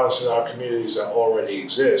gun violence in our communities that already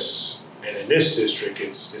exists, and in this district,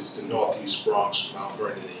 it's the Northeast Bronx, Mount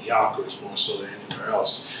Vernon, and Yonkers more so than anywhere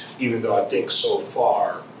else, even though I think so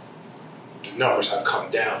far the numbers have come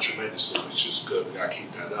down tremendously, which is good. We gotta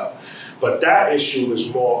keep that up. But that issue is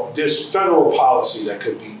more, there's federal policy that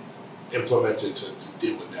could be implemented to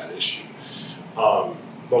deal with that issue.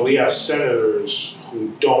 But we have senators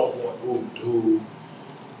who don't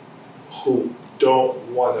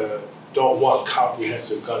want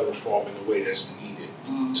comprehensive gun reform in the way that's needed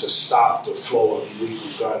to stop the flow of illegal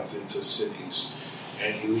guns into cities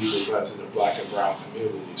and illegal guns in the black and brown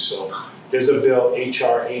community. So there's a bill,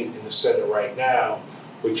 H.R. 8, in the Senate right now,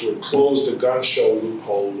 which would close the gun show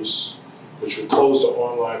loopholes, which would close the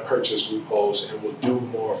online purchase loopholes, and will do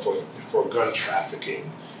more for gun trafficking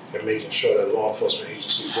and making sure that law enforcement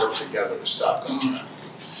agencies work together to stop gun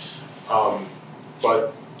trafficking.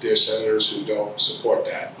 But there's senators who don't support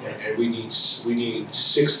that, and we need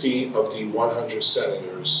 60 of the 100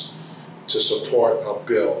 senators to support a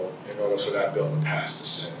bill in order for that bill to pass the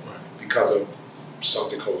Senate because of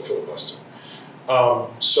something called filibuster.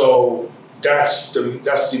 So that's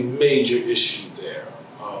the major issue there.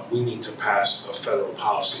 We need to pass a federal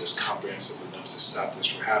policy that's comprehensive enough to stop this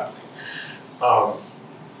from happening.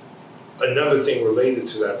 Another thing related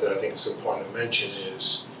to that I think is important to mention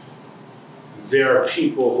is there are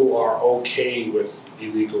people who are okay with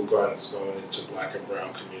illegal guns going into black and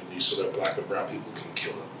brown communities so that black and brown people can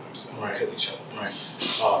kill themselves, kill each other. Right.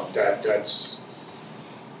 That's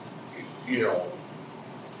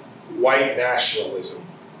white nationalism,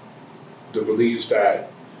 the belief that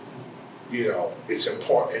it's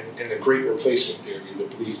important in the Great Replacement theory, the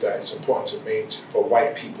belief that it's important for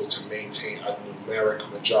white people to maintain a numeric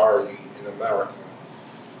majority in America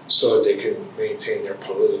so that they can maintain their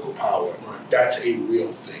political power. Right. That's a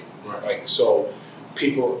real thing. Right. So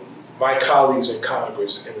my colleagues in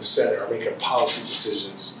Congress and the Senate are making policy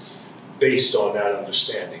decisions based on that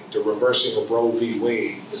understanding. The reversing of Roe v.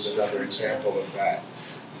 Wade is another example of that.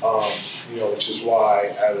 Which is why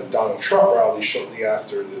at a Donald Trump rally shortly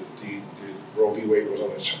after the Roe v. Wade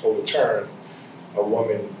was overturned, a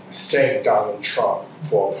woman thanked Donald Trump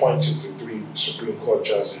for appointing the 3 Supreme Court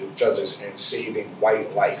judges and saving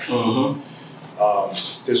white life. Mm-hmm.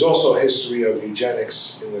 There's also a history of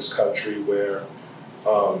eugenics in this country where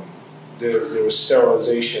there was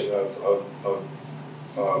sterilization of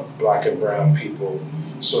black and brown people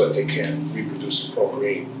so that they can reproduce and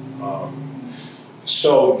procreate.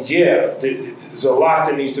 There's a lot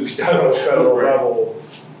that needs to be done on a federal level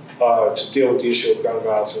to deal with the issue of gun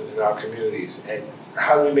violence in our communities. And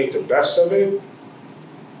how do we make the best of it?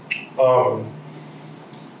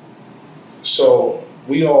 So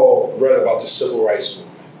we all read about the civil rights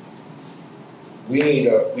movement. We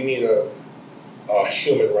need a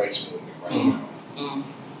human rights movement right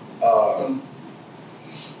now.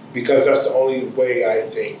 Because that's the only way I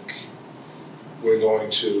think we're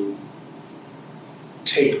going to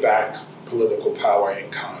take back political power in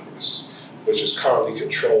Congress, which is currently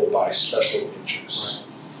controlled by special interests. Right.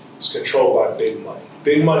 It's controlled by big money.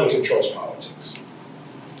 Big money controls politics.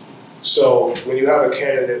 So when you have a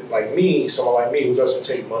candidate like me, someone like me who doesn't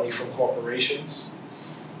take money from corporations,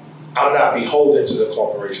 I'm not beholden to the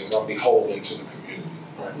corporations, I'm beholden to the community.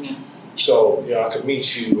 Right. Yeah. So, I could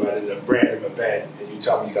meet you at a random event and you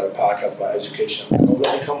tell me you got a podcast about education. I'm like, oh,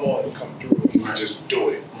 let me come on and come through and Right. just do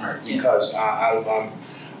it. Right. Because I'm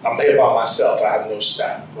here by myself, I have no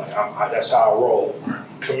staff. Like that's how I roll. Right.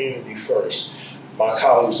 Community first. My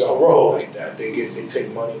colleagues don't roll like that. They take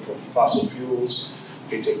money from fossil fuels,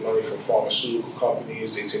 they take money from pharmaceutical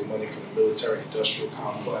companies, they take money from the military industrial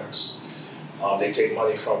complex, they take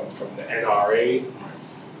money from the NRA.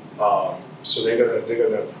 So they're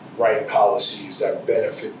gonna write policies that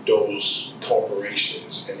benefit those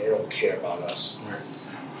corporations, and they don't care about us. Right.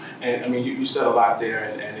 And I mean, you said a lot there,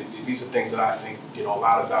 and these are things that I think a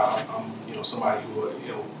lot about. I'm somebody who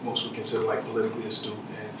most would consider like politically astute,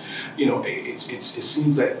 and it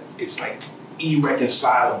seems that it's like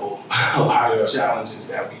irreconcilable a lot of the challenges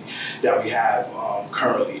that we have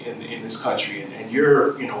currently in this country, and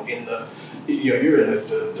you're in the you're in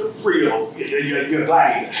the real, you're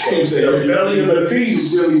gliding. The belly of the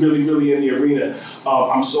beast. Really in the arena.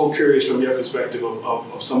 I'm so curious from your perspective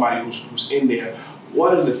of somebody who's in there.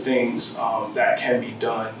 What are the things that can be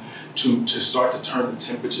done to start to turn the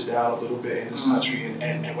temperature down a little bit in this country?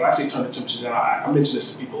 And when I say turn the temperature down, I mention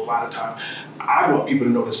this to people a lot of times. I want people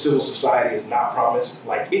to know that civil society is not promised.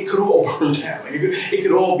 Like, it could all burn down. Like, it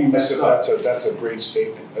could all be messed up. That's a great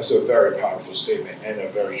statement. That's a very powerful statement and a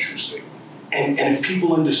very true statement. And if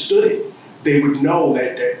people understood it, they would know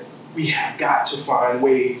that we have got to find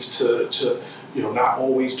ways to not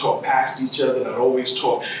always talk past each other, not always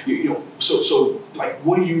talk, so like,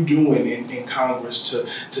 what are you doing in Congress to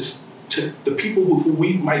the people who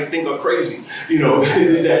we might think are crazy,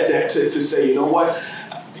 to say, you know what,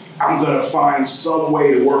 I'm gonna find some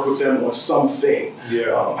way to work with them on something.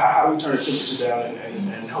 Yeah. How do we turn the temperature down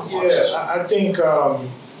and help? Yeah, I think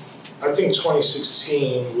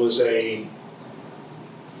 2016 was a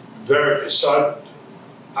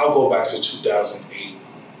I'll go back to 2008.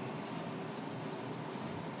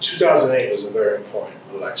 2008 was a very important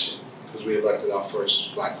election because we elected our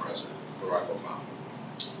first Black president, Barack Obama.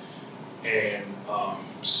 And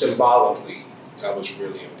symbolically, that was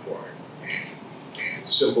really important. And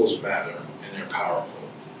symbols matter and they're powerful.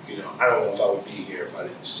 I don't know if I would be here if I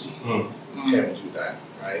didn't see him do that,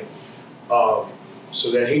 right?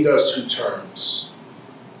 So then he does 2 terms.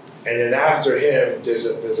 And then after him, there's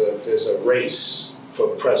a race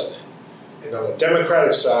for president. And on the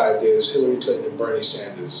Democratic side, there's Hillary Clinton and Bernie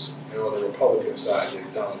Sanders. And on the Republican side, there's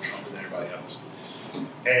Donald Trump and everybody else.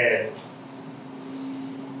 And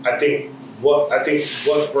I think what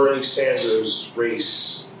Bernie Sanders'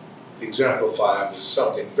 race exemplified was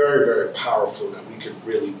something very, very powerful that we could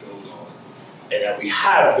really build on, and that we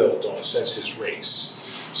have built on since his race.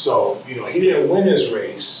 So, he didn't win his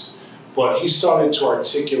race, but he started to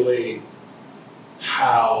articulate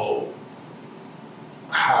how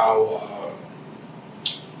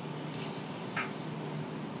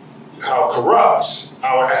corrupt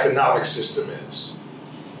our economic system is.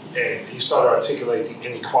 And he started to articulate the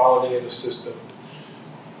inequality in the system,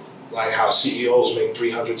 like how CEOs make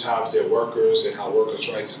 300 times their workers and how workers'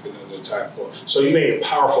 rights have been under attack for. So he made a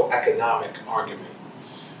powerful economic argument.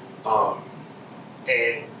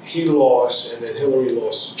 And he lost, and then Hillary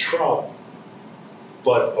lost to Trump.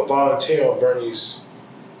 But a volunteer on Bernie's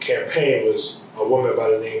campaign was a woman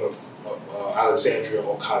by the name of Alexandria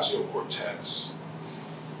Ocasio-Cortez,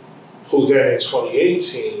 who then in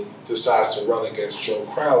 2018 decides to run against Joe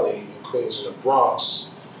Crowley in Queens and the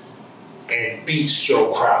Bronx and beats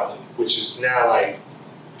Joe Crowley, which is now like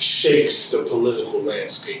shakes the political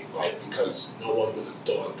landscape, right? Because no one would have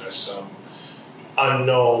thought that some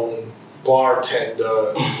unknown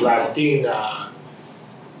bartender, Latina,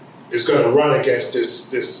 is going to run against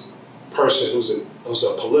this person who's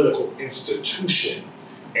a political institution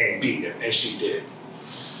and beat him, and she did.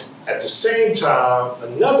 At the same time,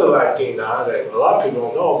 another Latina that a lot of people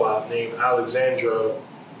don't know about, named Alexandria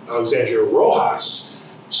Rojas,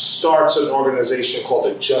 starts an organization called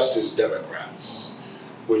the Justice Democrats,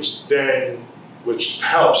 which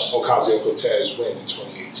helps Ocasio-Cortez win in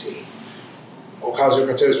 2018.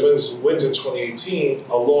 Ocasio-Cortez wins in 2018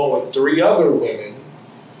 along with 3 other women,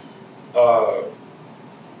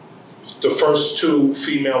 the first 2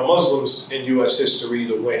 female Muslims in U.S. history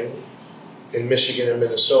to win in Michigan and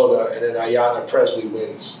Minnesota, and then Ayanna Pressley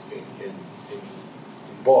wins in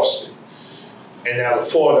Boston. And now the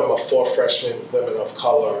 4 of them are 4 freshman women of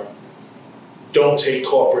color, don't take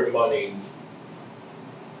corporate money,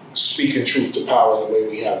 speaking truth to power in a way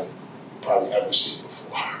we haven't probably ever seen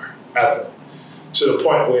before, ever. To the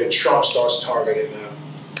point where Trump starts targeting them,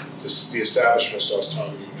 the establishment starts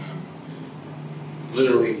targeting them,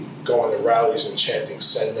 literally going to rallies and chanting,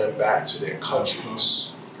 send them back to their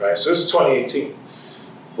countries, right? So this is 2018.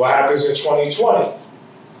 What happens in 2020?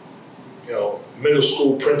 You know, middle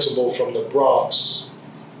school principal from the Bronx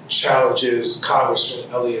challenges Congressman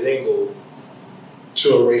Elliot Engel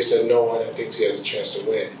to a race that no one thinks he has a chance to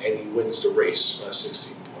win, and he wins the race by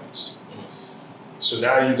 16 points. So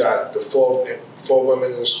now you got the four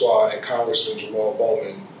women in the squad, and Congressman Jamal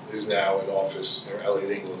Bowman is now in office, and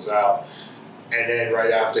Elliot Engel is out. And then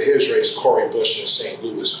right after his race, Cori Bush in St.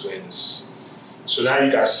 Louis wins. So now you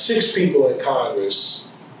got 6 people in Congress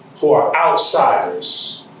who are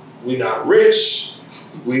outsiders. We're not rich.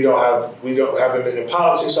 We haven't been in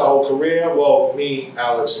politics our whole career. Well, me,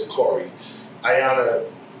 Alex, and Cori. Ayanna,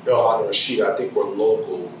 Ilhan, and Rashida, I think we're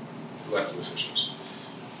local elected officials.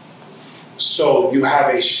 So you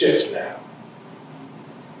have a shift now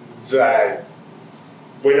that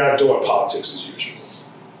we're not doing politics as usual.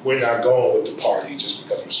 We're not going with the party just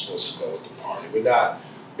because we're supposed to go with the party. We're not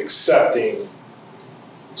accepting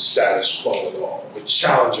status quo at all. We're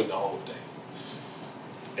challenging the whole thing.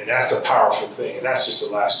 And that's a powerful thing. And that's just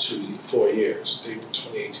the last 4 years.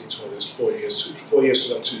 2018, 4 years, 4 years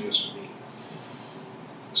for them, 2 years for me.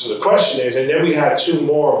 So the question is, and then we had 2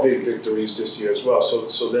 more big victories this year as well.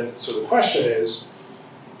 So the question is,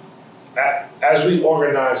 as we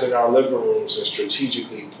organize in our living rooms and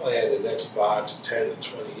strategically plan the next 5 to 10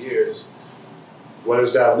 to 20 years, what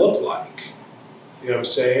does that look like? You know what I'm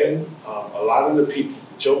saying? A lot of the people,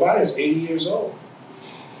 Joe Biden is 80 years old.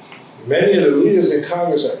 Many of the leaders in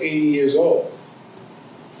Congress are 80 years old.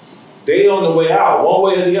 They on the way out, one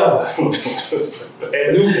way or the other.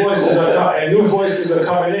 and new voices are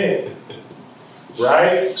coming in.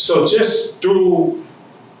 Right? So just through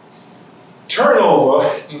turnover,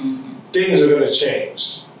 things are going to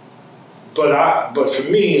change. But for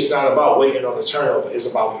me, it's not about waiting on the turnover. It's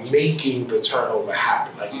about making the turnover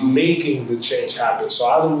happen, like making the change happen. So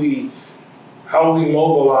how are we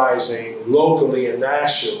mobilizing locally and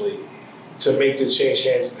nationally to make the change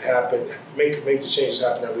happen? Make the changes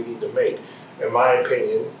happen that we need to make. In my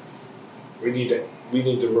opinion, we need to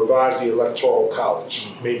revise the Electoral College,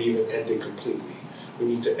 maybe even end it completely. We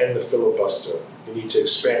need to end the filibuster. We need to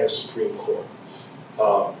expand the Supreme Court.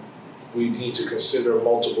 We need to consider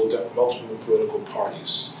multiple political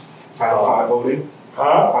parties. Final 5 voting?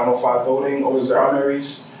 Final 5 voting over the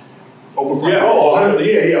primaries? Open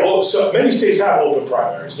primaries? So many states have open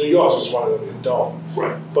primaries. New York is one of them that don't.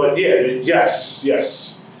 Right. But yes.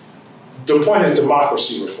 The point is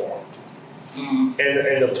democracy reform. And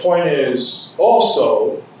the point is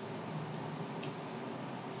also,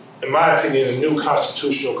 in my opinion, a new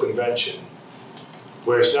constitutional convention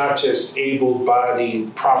where it's not just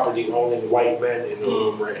able-bodied, property-owning white men in the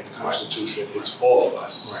room writing the Constitution, it's all of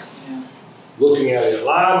us. Right. Yeah. Looking at it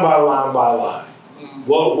line by line by line.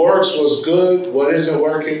 What works, what's good, what isn't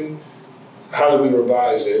working, how do we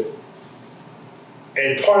revise it?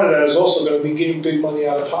 And part of that is also going to be getting big money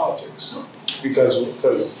out of politics because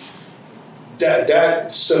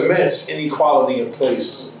that cements inequality in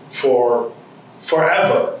place for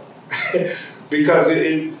forever. Because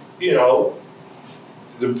the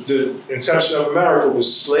inception of America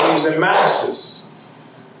was slaves and masters.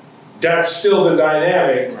 That's still the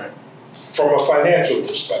dynamic from a financial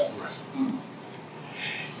perspective.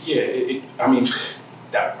 Yeah,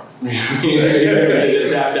 that part.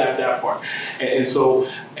 that part. And so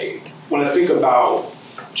when I think about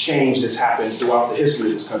change that's happened throughout the history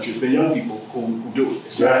of this country, it's been young people who do it.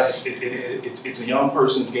 It's a young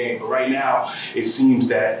person's game, but right now it seems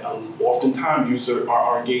that oftentimes youth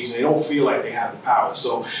are engaged and they don't feel like they have the power.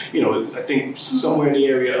 So, I think somewhere in the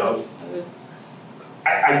area of,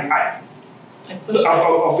 I'll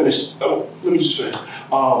finish. Let me just finish.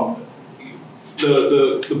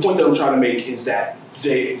 The point that I'm trying to make is that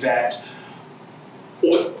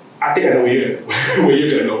I think I know where you're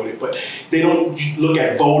going to go with it, but they don't look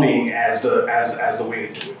at voting as the way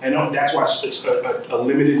to do it, and that's why it's a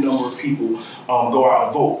limited number of people go out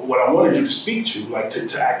and vote. What I wanted you to speak to, like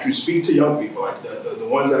to actually speak to young people, like the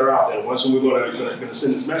ones that are out there, the ones who we're going to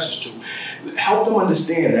send this message to, help them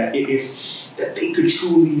understand that that they could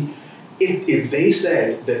truly. If they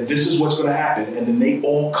said that this is what's going to happen, and then they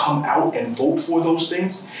all come out and vote for those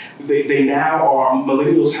things, they now are,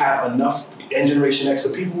 millennials have enough, and Generation X,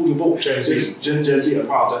 the people who can vote. Gen Z, I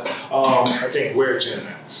apologize. I think we're Gen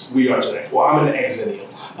X. We are Gen X. Well, I'm an Xennial.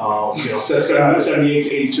 78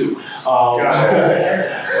 to 82.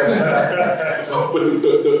 But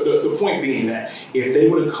the point being that if they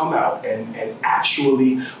were to come out and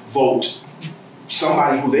actually vote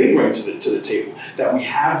somebody who they bring to the table, that we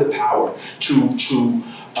have the power to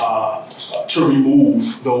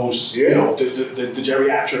remove those, the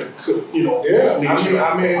geriatric,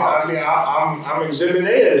 I'm exhibit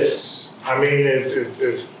A of this. I mean,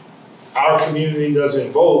 if our community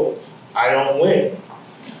doesn't vote, I don't win.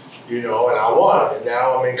 And I won, and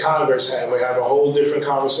now I'm in Congress, and we're having whole different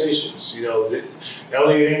conversations.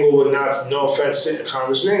 Elliot Engel would not, no offense to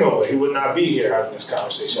Congressman Engel, but he would not be here having this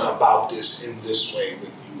conversation about this in this way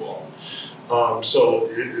with you all. So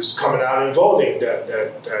it's coming out and voting that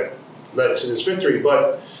led to this victory.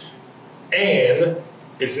 And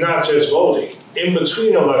it's not just voting. In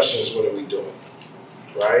between elections, what are we doing?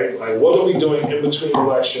 Right? Like, what are we doing in between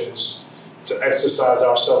elections to exercise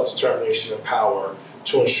our self-determination and power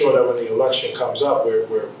to ensure that when the election comes up,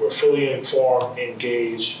 we're fully informed,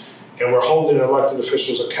 engaged, and we're holding elected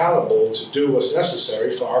officials accountable to do what's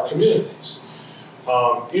necessary for our communities.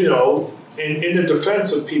 In the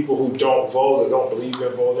defense of people who don't vote or don't believe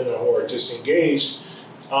in voting or who are disengaged,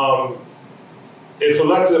 if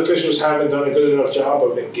elected officials haven't done a good enough job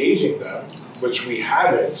of engaging them, which we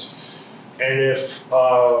haven't, and if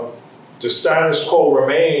the status quo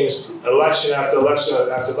remains election after election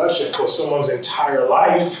after election for someone's entire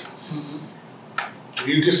life,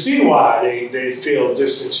 you can see why they feel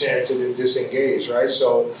disenchanted and disengaged, right?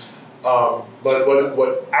 So, but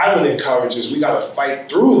what I would encourage is we got to fight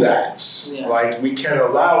through that. Yeah. Like, we can't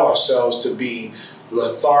allow ourselves to be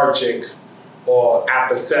lethargic or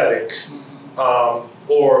apathetic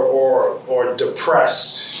or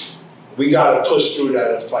depressed. We got to push through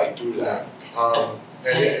that and fight through that. I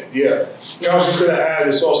was just going to add,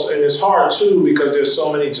 it's also, and it's hard too because there's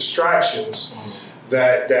so many distractions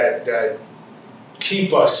that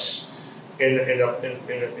keep us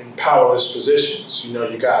in powerless positions.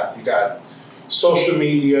 You got social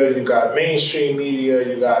media, you got mainstream media,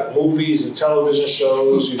 you got movies and television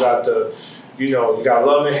shows, you got you got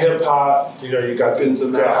Love and Hip Hop, you got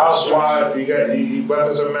the Housewife, you got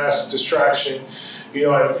weapons of mass distraction. You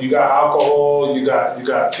got alcohol, you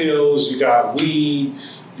got pills, you got weed,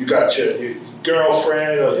 you got your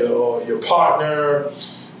girlfriend or your partner.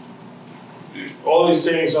 All these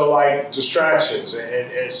things are like distractions,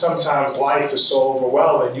 and sometimes life is so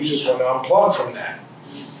overwhelming, you just want to unplug from that.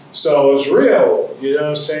 So it's real, you know what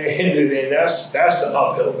I'm saying? And that's the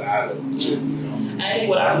uphill battle. I think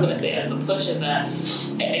what I was going to say as the push is that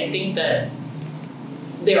I think that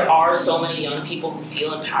there are so many young people who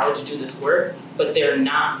feel empowered to do this work, but they're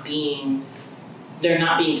not being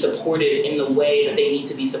supported in the way that they need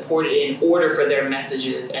to be supported in order for their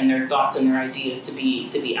messages and their thoughts and their ideas to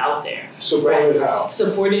be out there. Supported how?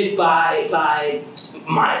 Supported by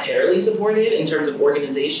monetarily supported in terms of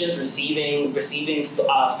organizations receiving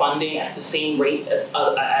funding at the same rates as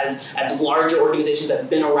larger organizations that have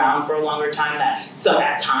been around for a longer time, that some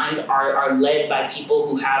at times are led by people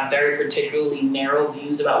who have very particularly narrow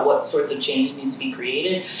views about what sorts of change needs to be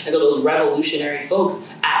created. And so those revolutionary folks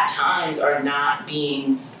at times are not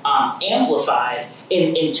being amplified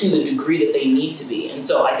to the degree that they need to be. And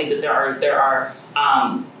so I think that there are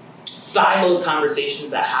siloed conversations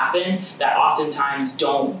that happen that oftentimes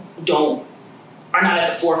are not at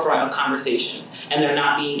the forefront of conversations, and they're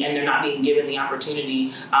not being given the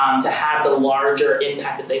opportunity to have the larger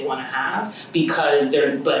impact that they want to have because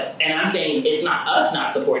and I'm saying it's not us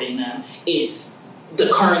not supporting them, it's the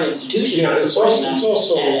current institution not supporting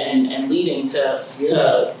them and leading to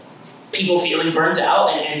people feeling burnt out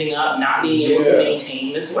and ending up not being able to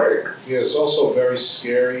maintain this work. Yeah, it's also very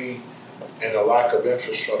scary, and a lack of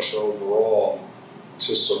infrastructure overall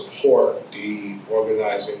to support the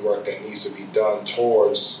organizing work that needs to be done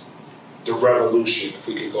towards the revolution, if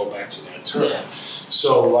we could go back to that term. Yeah.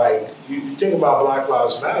 So, like, you think about Black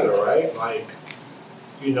Lives Matter, right? Like,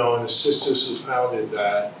 and the sisters who founded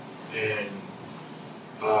that, and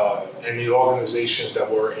the organizations that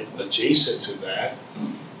were adjacent to that.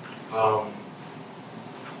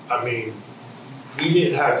 We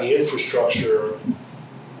didn't have the infrastructure,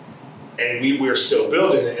 and we're still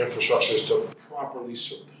building the infrastructures to properly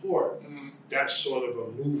support that sort of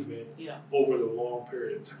a movement over the long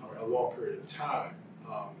period of time.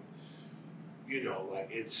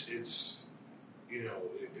 It's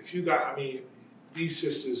if you got, these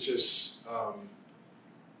sisters just,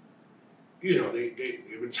 they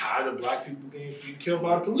were tired of Black people being killed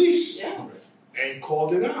by the police, and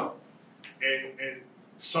called it out, and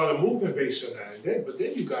started a movement based on that. But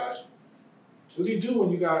then you got, what do you do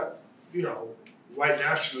when you got, white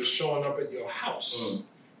nationalists showing up at your house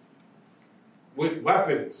with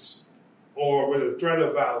weapons or with a threat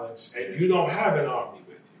of violence, and you don't have an army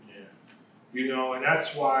with you? And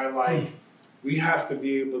that's why, we have to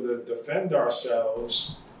be able to defend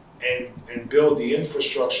ourselves and build the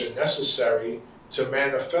infrastructure necessary to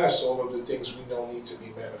manifest all of the things we know need to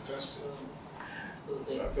be manifested.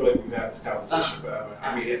 Absolutely. I feel like we've had this conversation forever.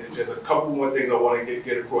 I mean, there's a couple more things I want to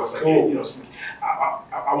get across. Like, Cool. you know,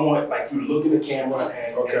 I want like you to look in the camera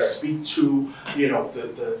and speak to, you know,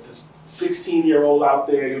 the 16-year-old out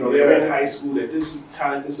there. You know, they're in high school. They're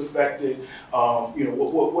kind of disaffected. You know,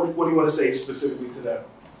 what do you want to say specifically to them?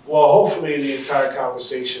 Well, hopefully the entire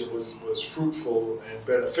conversation was fruitful and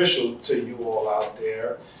beneficial to you all out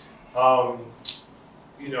there.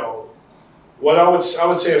 You know, what I would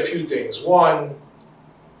say a few things. One,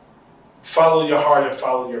 follow your heart and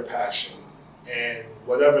follow your passion. And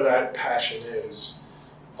whatever that passion is,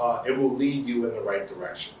 it will lead you in the right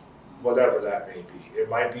direction, whatever that may be. It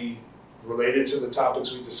might be related to the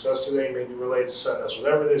topics we discussed today, maybe related to something else.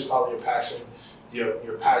 Whatever it is, follow your passion.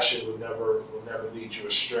 Your passion will never lead you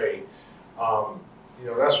astray. You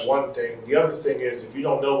know, that's one thing. The other thing is, if you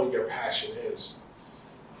don't know what your passion is,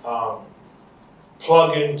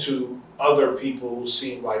 plug into other people who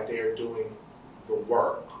seem like they're doing the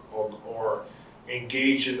work, or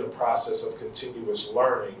engage in the process of continuous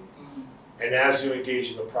learning. And as you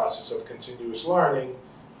engage in the process of continuous learning,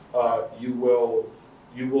 you will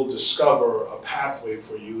discover a pathway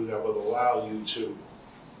for you that will allow you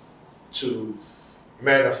to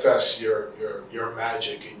manifest your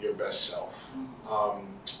magic and your best self.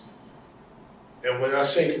 And when I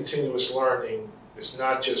say continuous learning, it's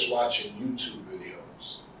not just watching YouTube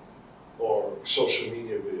videos or social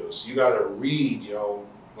media videos. You gotta read,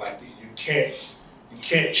 like you can't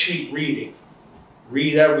cheat reading.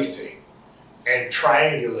 Read everything and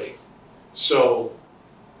triangulate. So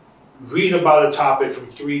read about a topic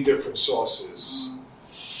from 3 different sources,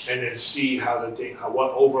 and then see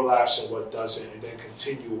what overlaps and what doesn't, and then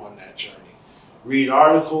continue on that journey. Read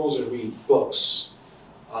articles and read books.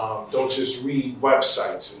 Don't just read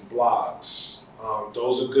websites and blogs.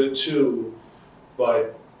 Those are good too,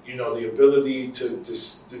 but the ability to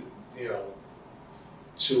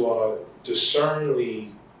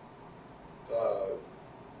discernly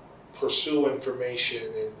pursue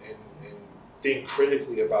information and think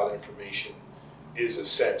critically about information is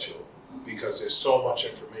essential, because there's so much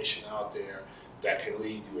information out there that can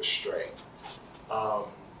lead you astray.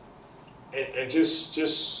 And just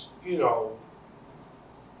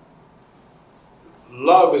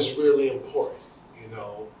love is really important.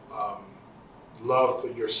 Love for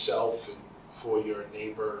yourself and for your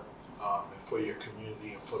neighbor, and for your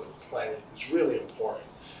community and for the planet is really important.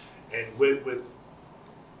 And with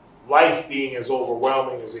life being as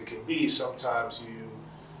overwhelming as it can be, sometimes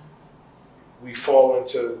we fall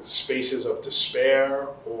into spaces of despair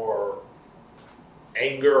or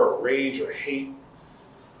anger or rage or hate.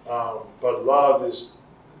 But love is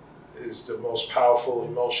the most powerful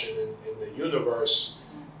emotion in the universe,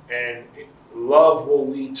 and love will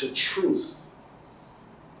lead to truth,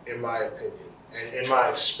 in my opinion, and in my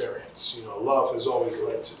experience. Love has always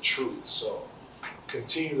led to truth. So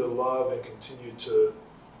continue to love and continue to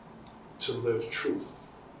live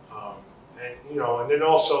truth. And then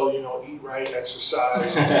also, eat right,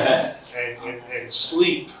 exercise, and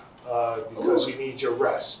sleep, because you need your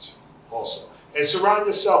rest also. And surround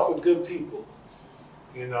yourself with good people.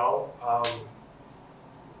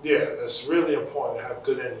 It's really important to have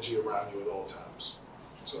good energy around you at all times.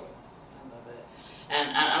 So. I love it. And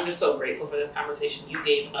I'm just so grateful for this conversation. You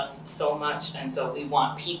gave us so much, and so we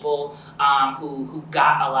want people who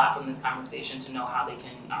got a lot from this conversation to know how they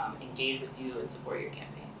can engage with you and support your campaign.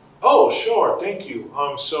 Oh, sure. Thank you.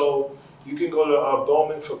 So you can go to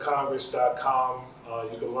bowmanforcongress.com.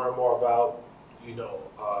 You can learn more about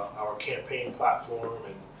our campaign platform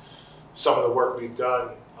and some of the work we've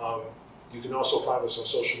done. You can also find us on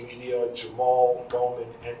social media, Jamal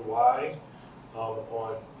Bowman NY,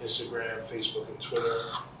 on Instagram, Facebook, and Twitter.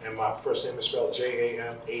 And my first name is spelled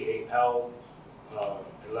Jamaal,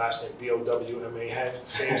 and last name Bowman,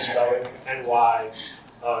 same spelling, NY.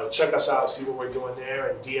 Check us out, see what we're doing there,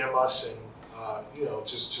 and DM us, and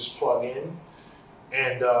just plug in.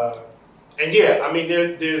 And yeah, I mean,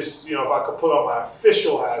 there's if I could put on my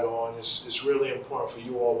official hat on, it's really important for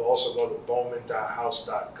you all to also go to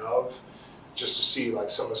bowman.house.gov just to see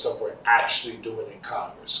some of the stuff we're actually doing in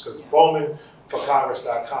Congress. Because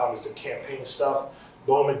bowmanforcongress.com is the campaign stuff.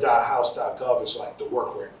 Bowman.house.gov is the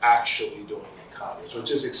work we're actually doing in Congress,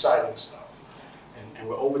 which is exciting stuff. And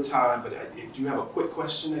we're over time, but do you have a quick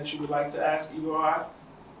question that you would like to ask either or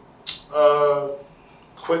I?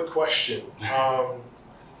 Quick question.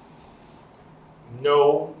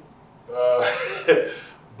 No,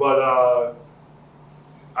 but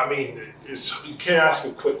I mean, you can't ask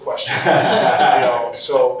a quick question. But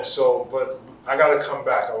I got to come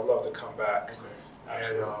back. I would love to come back.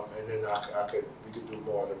 And then we could do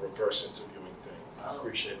more of the reverse interviewing thing. I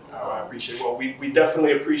appreciate it. I appreciate it. Well, we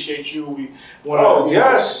definitely appreciate you. We want to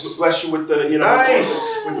bless you with the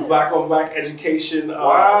with the Black on Black education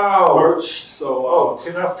merch. So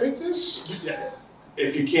can I fit this? Yeah.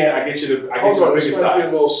 If you can't, I get you the Hold on, bigger this might size. be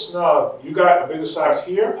a little snug. You got a bigger size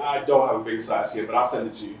here? I don't have a bigger size here, but I'll send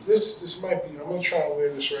it to you. This might be. I'm gonna try and wear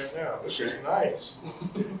this right now. This is nice.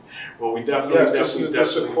 Well, we definitely.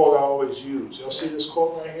 This is a quote I always use. Y'all see this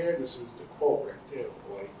quote right here? This is the quote right there,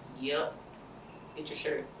 boy. Yep. Get your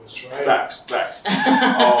shirts. That's right. Facts.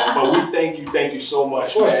 But we thank you so much.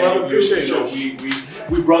 Of course, man. Appreciate you.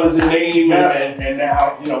 We brothers in name, and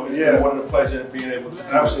now it's been one of the pleasure of being able to do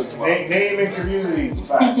this as well. Name and community.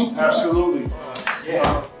 Facts. Absolutely.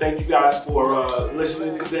 Thank you guys for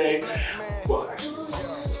listening today. Well, actually.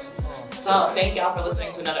 So thank y'all for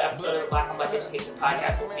listening to another episode of the Black on Black Education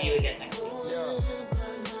Podcast. We'll see you again next time.